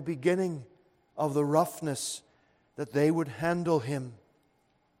only the beginning of the roughness that they would handle him.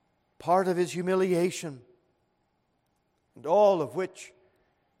 Part of his humiliation, and all of which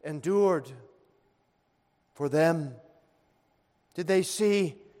endured for them. Did they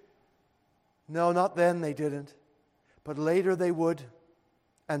see? No, not then they didn't. But later they would.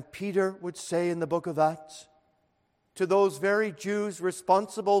 And Peter would say in the book of Acts to those very Jews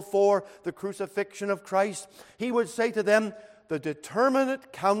responsible for the crucifixion of Christ, he would say to them, the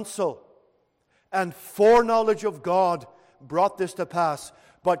determinate counsel and foreknowledge of God brought this to pass,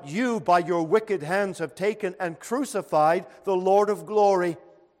 but you by your wicked hands have taken and crucified the Lord of glory.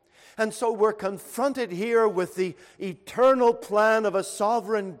 And so we're confronted here with the eternal plan of a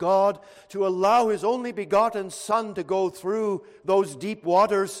sovereign God to allow His only begotten Son to go through those deep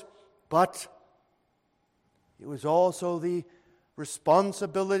waters. But it was also the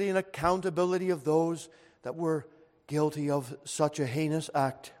responsibility and accountability of those that were guilty of such a heinous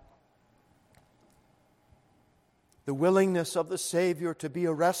act. The willingness of the Savior to be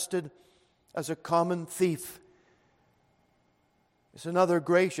arrested as a common thief is another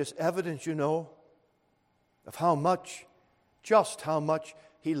gracious evidence, of how much, just how much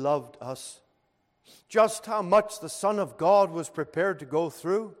He loved us. Just how much the Son of God was prepared to go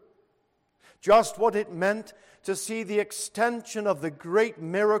through. Just what it meant to see the extension of the great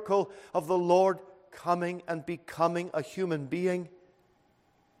miracle of the Lord coming and becoming a human being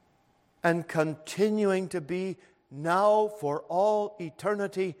and continuing to be now for all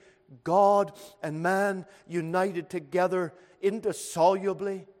eternity God and man united together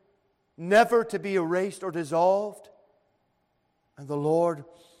indissolubly, never to be erased or dissolved. And the Lord,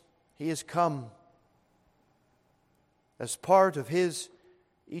 He has come as part of His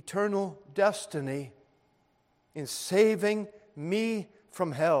eternal destiny in saving me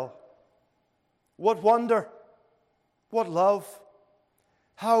from hell. What wonder! What love!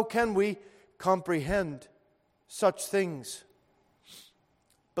 How can we comprehend such things?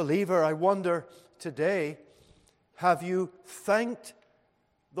 Believer, I wonder today, have you thanked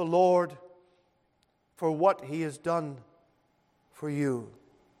the Lord for what He has done for you?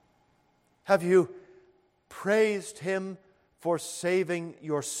 Have you praised Him for saving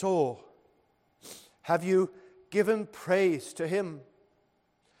your soul? Have you given praise to Him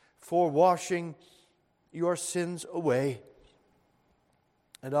for washing your sins away?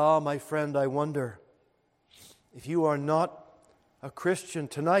 And my friend, I wonder if you are not a Christian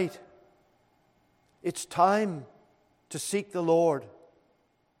tonight. It's time to seek the Lord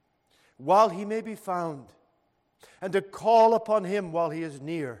while He may be found, and to call upon Him while He is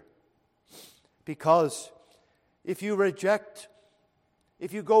near. Because if you reject,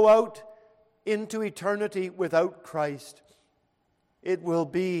 if you go out into eternity without Christ, it will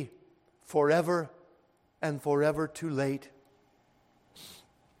be forever and forever too late.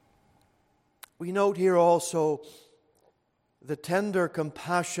 We note here also the tender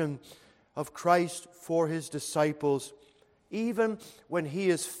compassion of Christ for His disciples, even when He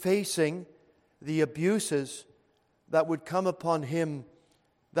is facing the abuses that would come upon Him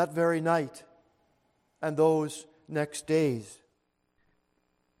that very night and those next days.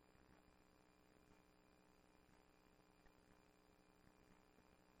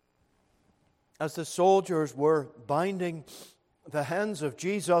 As the soldiers were binding the hands of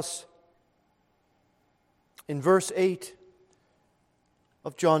Jesus, in verse 8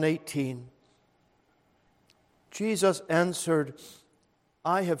 of John 18, Jesus answered,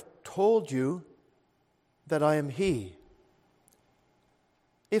 I have told you that I am He.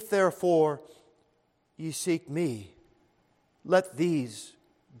 If therefore ye seek me, let these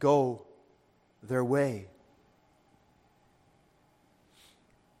go their way.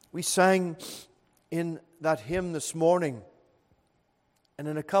 We sang in that hymn this morning, and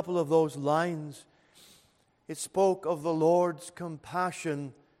in a couple of those lines, it spoke of the Lord's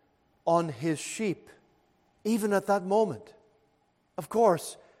compassion on His sheep, even at that moment. Of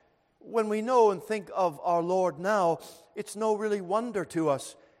course, when we know and think of our Lord now, it's no really wonder to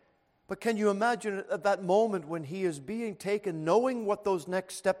us. But can you imagine at that moment when He is being taken, knowing what those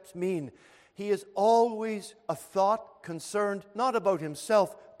next steps mean? He is always a thought concerned not about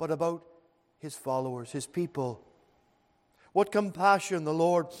Himself, but about His followers, His people. What compassion the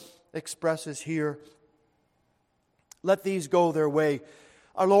Lord expresses here. Let these go their way.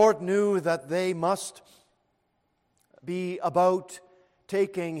 Our Lord knew that they must be about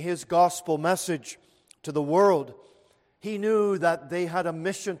taking His gospel message to the world. He knew that they had a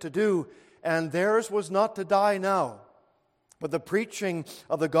mission to do, and theirs was not to die now, but the preaching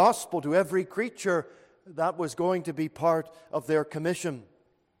of the gospel to every creature, that was going to be part of their commission.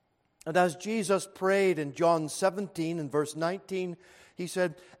 And as Jesus prayed in John 17 and verse 19, He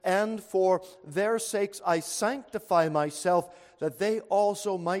said, and for their sakes I sanctify myself, that they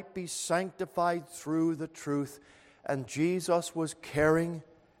also might be sanctified through the truth. And Jesus was caring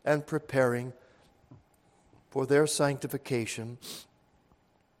and preparing for their sanctification.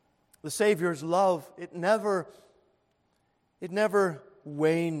 The Savior's love, it never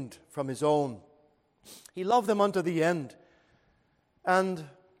waned from His own. He loved them unto the end. And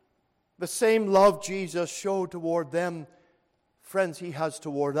the same love Jesus showed toward them, friends, He has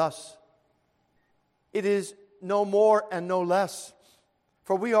toward us. It is no more and no less.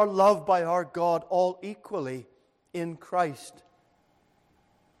 For we are loved by our God all equally in Christ.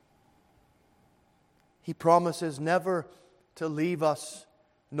 He promises never to leave us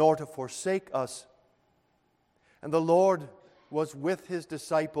nor to forsake us. And the Lord was with His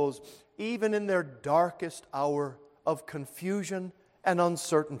disciples even in their darkest hour of confusion and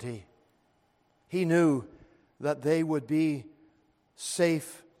uncertainty. He knew that they would be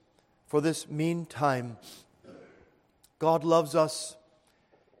safe for this meantime. God loves us,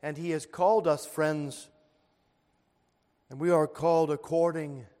 and He has called us friends, and we are called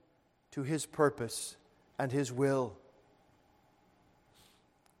according to His purpose and His will.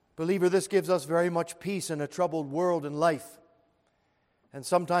 Believer, this gives us very much peace in a troubled world and life. And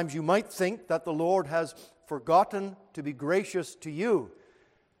sometimes you might think that the Lord has forgotten to be gracious to you.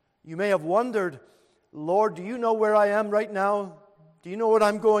 You may have wondered, Lord, do you know where I am right now? Do you know what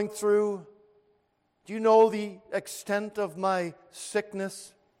I'm going through? Do you know the extent of my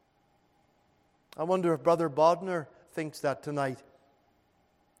sickness? I wonder if Brother Bodner thinks that tonight.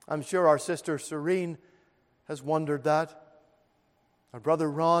 I'm sure our sister Serene has wondered that. Our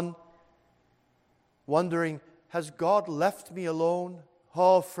brother Ron, wondering, has God left me alone?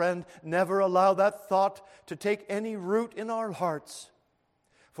 Oh, friend, never allow that thought to take any root in our hearts.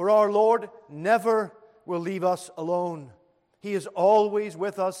 For our Lord never will leave us alone. He is always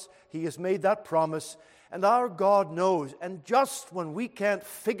with us. He has made that promise. And our God knows. And just when we can't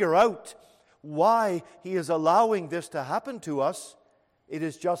figure out why He is allowing this to happen to us, it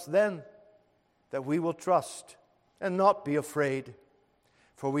is just then that we will trust and not be afraid.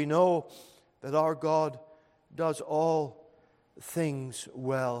 For we know that our God does all things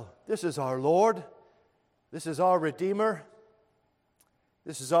well. This is our Lord. This is our Redeemer.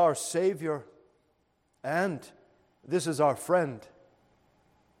 This is our Savior. And this is our friend.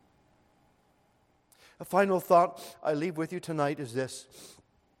 A final thought I leave with you tonight is this: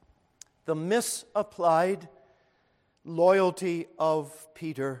 the misapplied loyalty of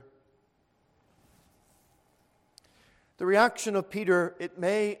Peter. The reaction of Peter, it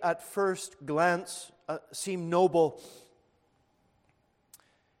may at first glance seem noble.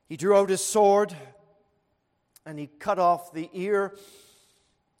 He drew out his sword and he cut off the ear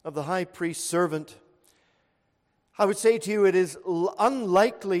of the high priest's servant. I would say to you, it is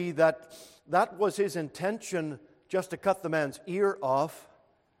unlikely that that was his intention, just to cut the man's ear off.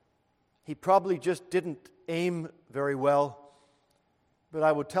 He probably just didn't aim very well. But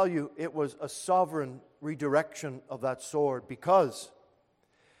I would tell you, it was a sovereign redirection of that sword, because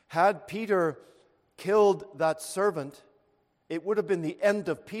had Peter killed that servant, it would have been the end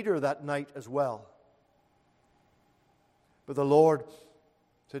of Peter that night as well. But the Lord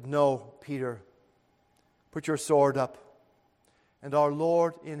said, "No, Peter, put your sword up." And our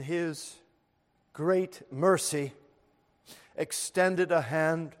Lord, in His great mercy, extended a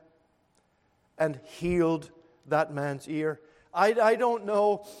hand and healed that man's ear. I don't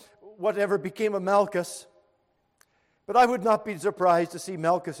know whatever became of Malchus, but I would not be surprised to see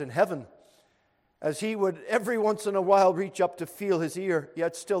Malchus in heaven, as he would every once in a while reach up to feel his ear. Yeah,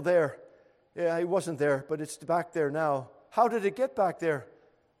 it's still there. Yeah, he wasn't there, but it's back there now. How did it get back there?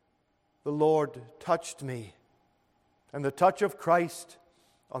 The Lord touched me. And the touch of Christ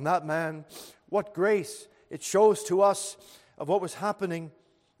on that man, what grace it shows to us of what was happening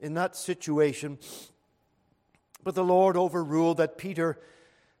in that situation. But the Lord overruled that. Peter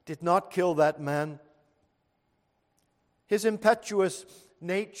did not kill that man. His impetuous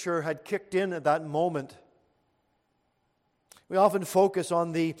nature had kicked in at that moment. We often focus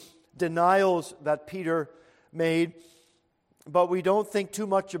on the denials that Peter made, but we don't think too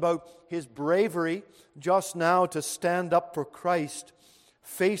much about his bravery just now to stand up for Christ,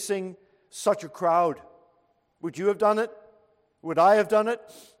 facing such a crowd. Would you have done it? Would I have done it?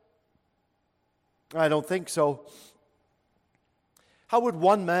 I don't think so. How would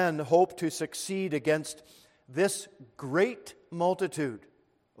one man hope to succeed against this great multitude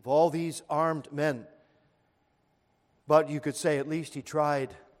of all these armed men? But you could say at least he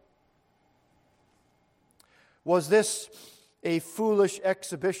tried. Was this a foolish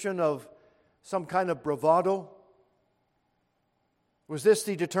exhibition of some kind of bravado? Was this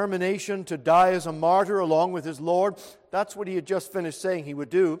the determination to die as a martyr along with his Lord? That's what he had just finished saying he would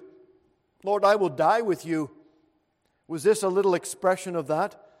do. Lord, I will die with you. Was this a little expression of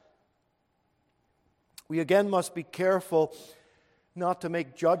that? We again must be careful not to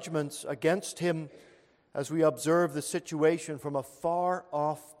make judgments against him as we observe the situation from a far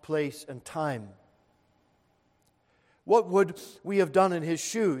off place and time. What would we have done in his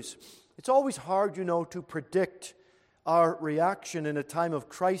shoes? It's always hard, to predict our reaction in a time of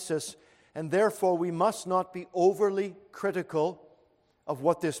crisis and therefore we must not be overly critical of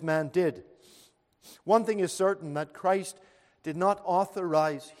what this man did. One thing is certain, that Christ did not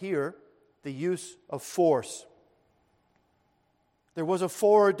authorize here the use of force. There was a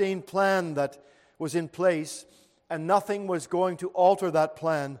foreordained plan that was in place, and nothing was going to alter that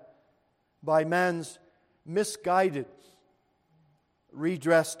plan by man's misguided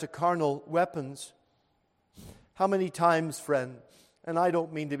redress to carnal weapons. How many times, friend, and I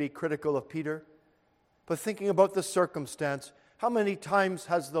don't mean to be critical of Peter, but thinking about the circumstance, how many times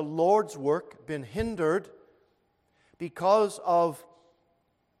has the Lord's work been hindered because of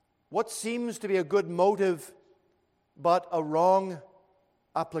what seems to be a good motive, but a wrong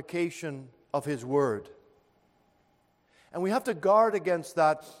application of His Word? And we have to guard against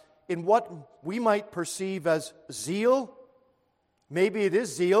that in what we might perceive as zeal. Maybe it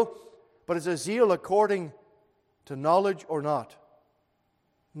is zeal, but is a zeal according to knowledge or not?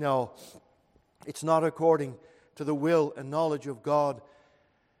 No, it's not according to the will and knowledge of God.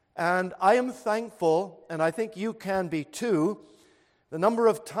 And I am thankful, and I think you can be too, the number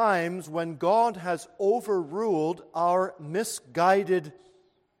of times when God has overruled our misguided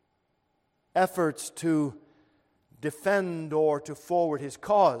efforts to defend or to forward His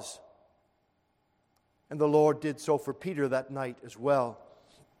cause. And the Lord did so for Peter that night as well.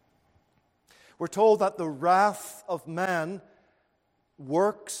 We're told that the wrath of man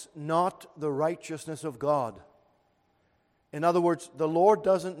works not the righteousness of God. In other words, the Lord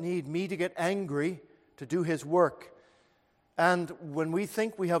doesn't need me to get angry to do His work. And when we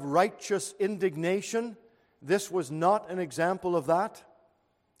think we have righteous indignation, this was not an example of that.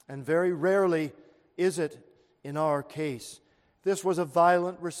 And very rarely is it in our case. This was a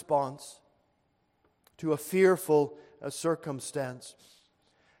violent response to a fearful circumstance.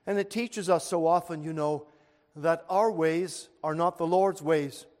 And it teaches us so often, that our ways are not the Lord's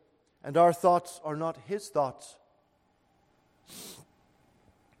ways, and our thoughts are not His thoughts.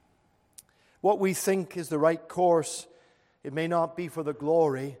 What we think is the right course, it may not be for the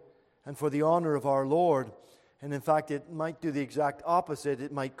glory and for the honor of our Lord. And in fact, it might do the exact opposite.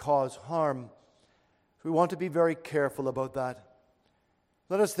 It might cause harm. We want to be very careful about that.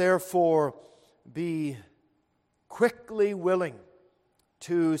 Let us therefore be quickly willing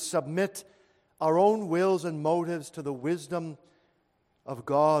to submit our own wills and motives to the wisdom of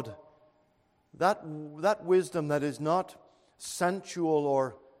God. That wisdom that is not sensual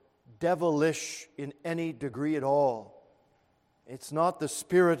or devilish in any degree at all. It's not the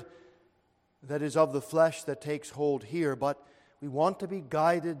spirit that is of the flesh that takes hold here, but we want to be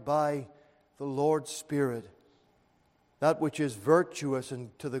guided by the Lord's Spirit, that which is virtuous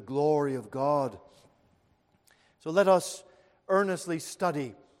and to the glory of God. So let us earnestly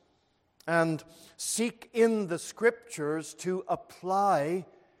study and seek in the Scriptures to apply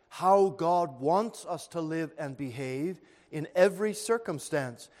how God wants us to live and behave in every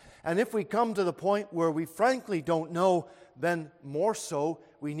circumstance. And if we come to the point where we frankly don't know, then more so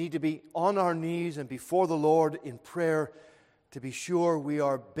we need to be on our knees and before the Lord in prayer to be sure we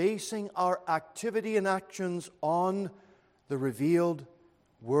are basing our activity and actions on the revealed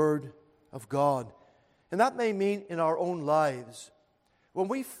Word of God. And that may mean in our own lives, when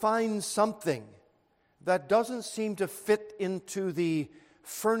we find something that doesn't seem to fit into the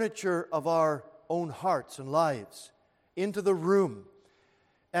furniture of our own hearts and lives, into the room,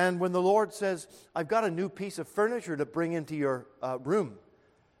 and when the Lord says, I've got a new piece of furniture to bring into your room,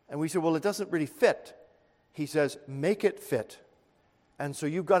 and we say, well, it doesn't really fit. He says, make it fit. And so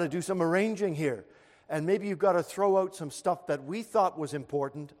you've got to do some arranging here. And maybe you've got to throw out some stuff that we thought was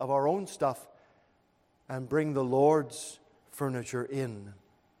important of our own stuff and bring the Lord's furniture in.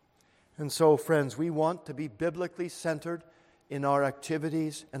 And so, friends, we want to be biblically centered in our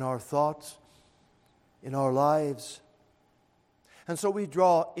activities, in our thoughts, in our lives. And so we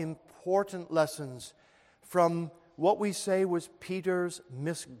draw important lessons from what we say was Peter's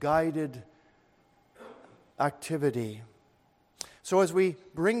misguided activity. So as we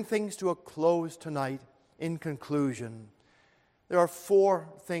bring things to a close tonight, in conclusion, there are 4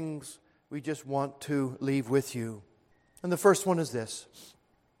 things we just want to leave with you. And the first one is this: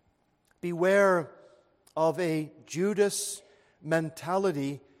 beware of a Judas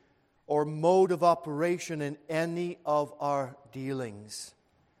mentality or mode of operation in any of our dealings.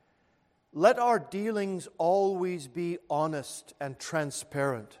 Let our dealings always be honest and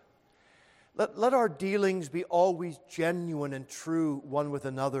transparent. Let our dealings be always genuine and true one with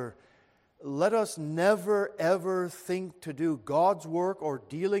another. Let us never, ever think to do God's work or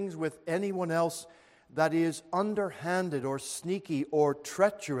dealings with anyone else that is underhanded or sneaky or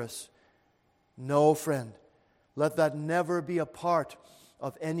treacherous. No, friend, let that never be a part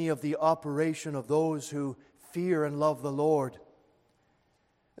of any of the operation of those who fear and love the Lord.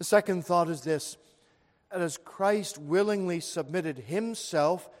 The second thought is this: that as Christ willingly submitted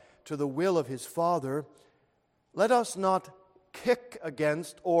Himself to the will of His Father, let us not kick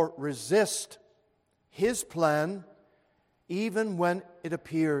against or resist His plan, even when it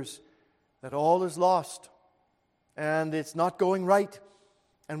appears that all is lost and it's not going right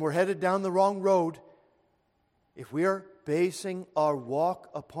and we're headed down the wrong road. If we are basing our walk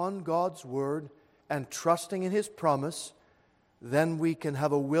upon God's Word and trusting in His promise, then we can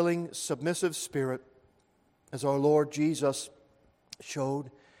have a willing, submissive spirit, as our Lord Jesus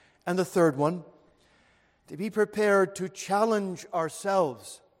showed. And the third one, to be prepared to challenge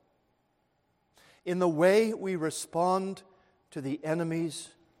ourselves in the way we respond to the enemies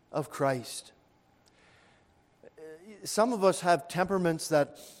of Christ. Some of us have temperaments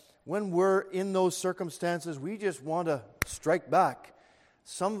that when we're in those circumstances, we just want to strike back.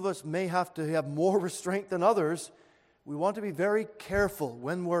 Some of us may have to have more restraint than others. We want to be very careful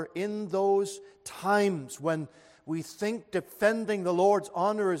when we're in those times when we think defending the Lord's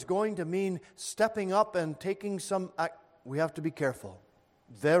honor is going to mean stepping up and taking some act. We have to be careful,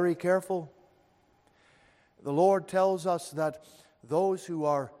 very careful. The Lord tells us that those who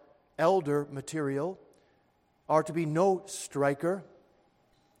are elder material are to be no striker.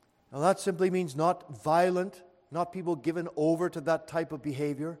 Now that simply means not violent, not people given over to that type of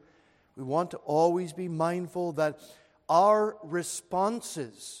behavior. We want to always be mindful that our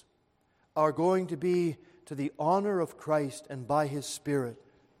responses are going to be to the honor of Christ and by His Spirit.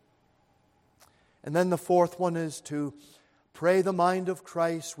 And then the fourth one is to pray the mind of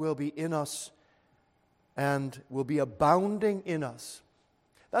Christ will be in us and will be abounding in us.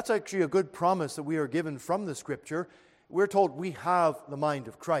 That's actually a good promise that we are given from the Scripture. We're told we have the mind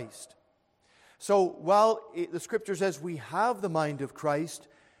of Christ. So while the Scripture says we have the mind of Christ,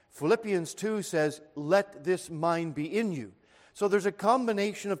 Philippians 2 says, let this mind be in you. So there's a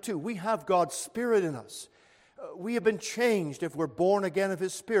combination of two. We have God's Spirit in us. We have been changed if we're born again of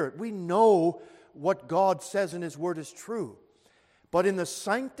His Spirit. We know what God says in His Word is true. But in the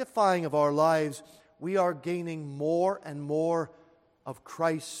sanctifying of our lives, we are gaining more and more of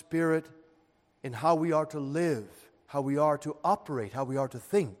Christ's Spirit in how we are to live, how we are to operate, how we are to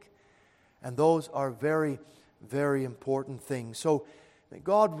think. And those are very, very important things. So may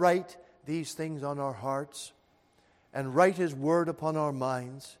God write these things on our hearts and write His Word upon our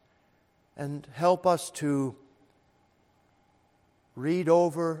minds and help us to read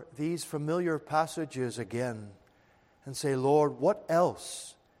over these familiar passages again and say, Lord, what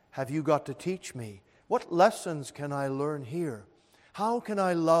else have You got to teach me? What lessons can I learn here? How can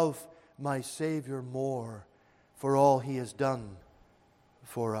I love my Savior more for all He has done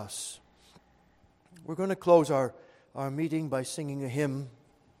for us? We're going to close our meeting by singing a hymn.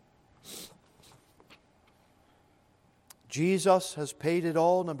 Jesus has paid it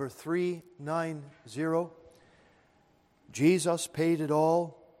all, number 390. Jesus paid it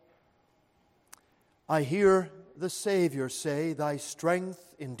all. I hear the Savior say, thy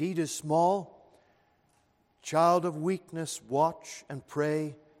strength indeed is small. Child of weakness, watch and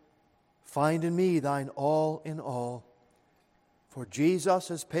pray. Find in me thine all in all. For Jesus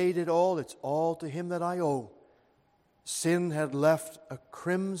has paid it all, it's all to Him that I owe. Sin had left a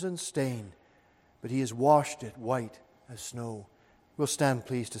crimson stain, but He has washed it white as snow. We'll stand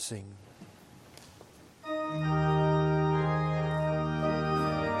pleased to sing.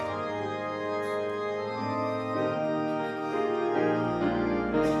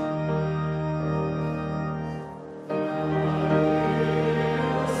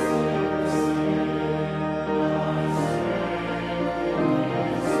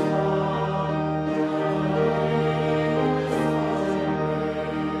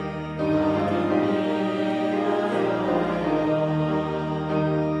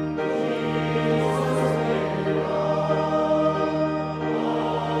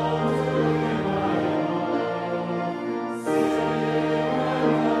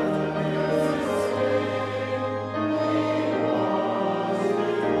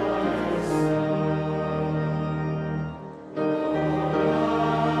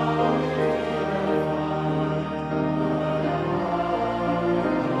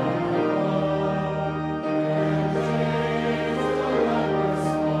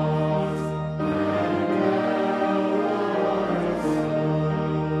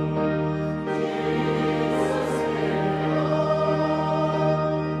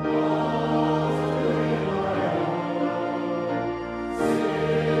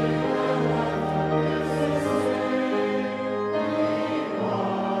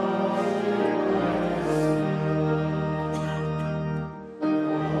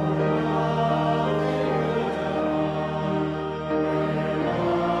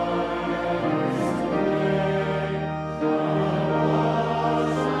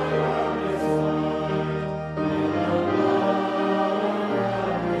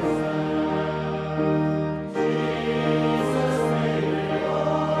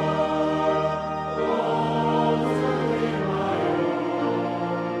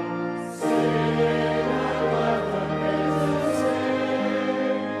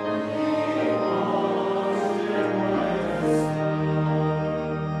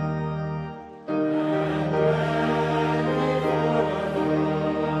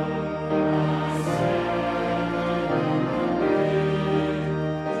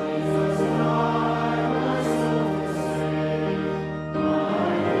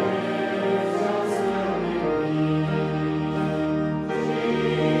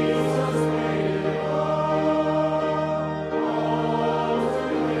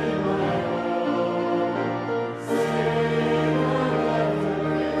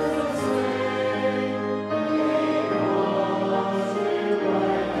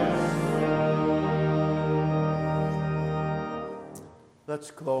 Let's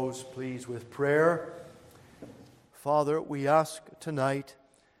close, please, with prayer. Father, we ask tonight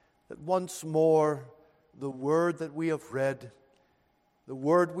that once more the word that we have read, the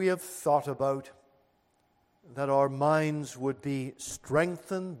word we have thought about, that our minds would be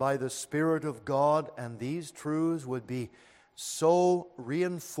strengthened by the Spirit of God, and these truths would be so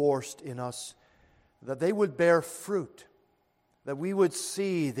reinforced in us that they would bear fruit, that we would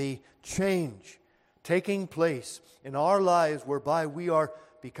see the change taking place in our lives whereby we are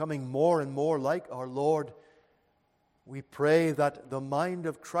becoming more and more like our Lord. We pray that the mind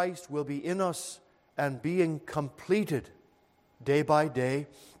of Christ will be in us and being completed day by day.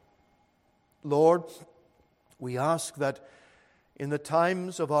 Lord, we ask that in the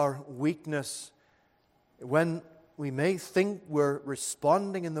times of our weakness, when we may think we're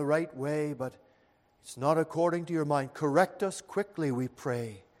responding in the right way, but it's not according to your mind, correct us quickly, we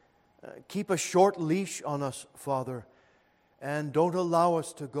pray. Keep a short leash on us, Father, and don't allow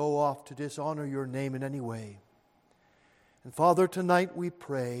us to go off to dishonor your name in any way. And Father, tonight we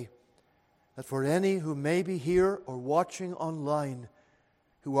pray that for any who may be here or watching online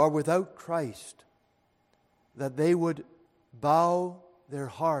who are without Christ, that they would bow their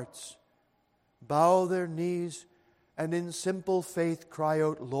hearts, bow their knees, and in simple faith cry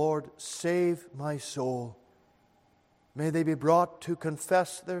out, Lord, save my soul. May they be brought to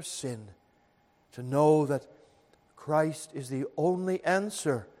confess their sin, to know that Christ is the only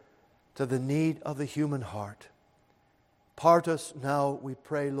answer to the need of the human heart. Part us now, we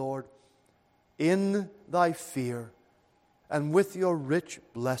pray, Lord, in thy fear and with your rich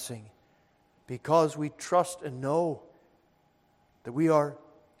blessing, because we trust and know that we are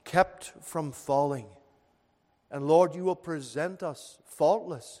kept from falling. And Lord, you will present us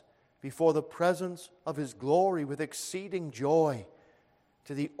faultless before the presence of His glory with exceeding joy.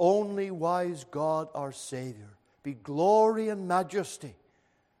 To the only wise God, our Savior, be glory and majesty,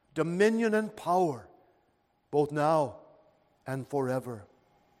 dominion and power, both now and forever.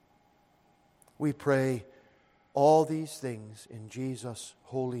 We pray all these things in Jesus'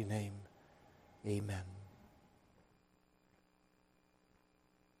 holy name. Amen.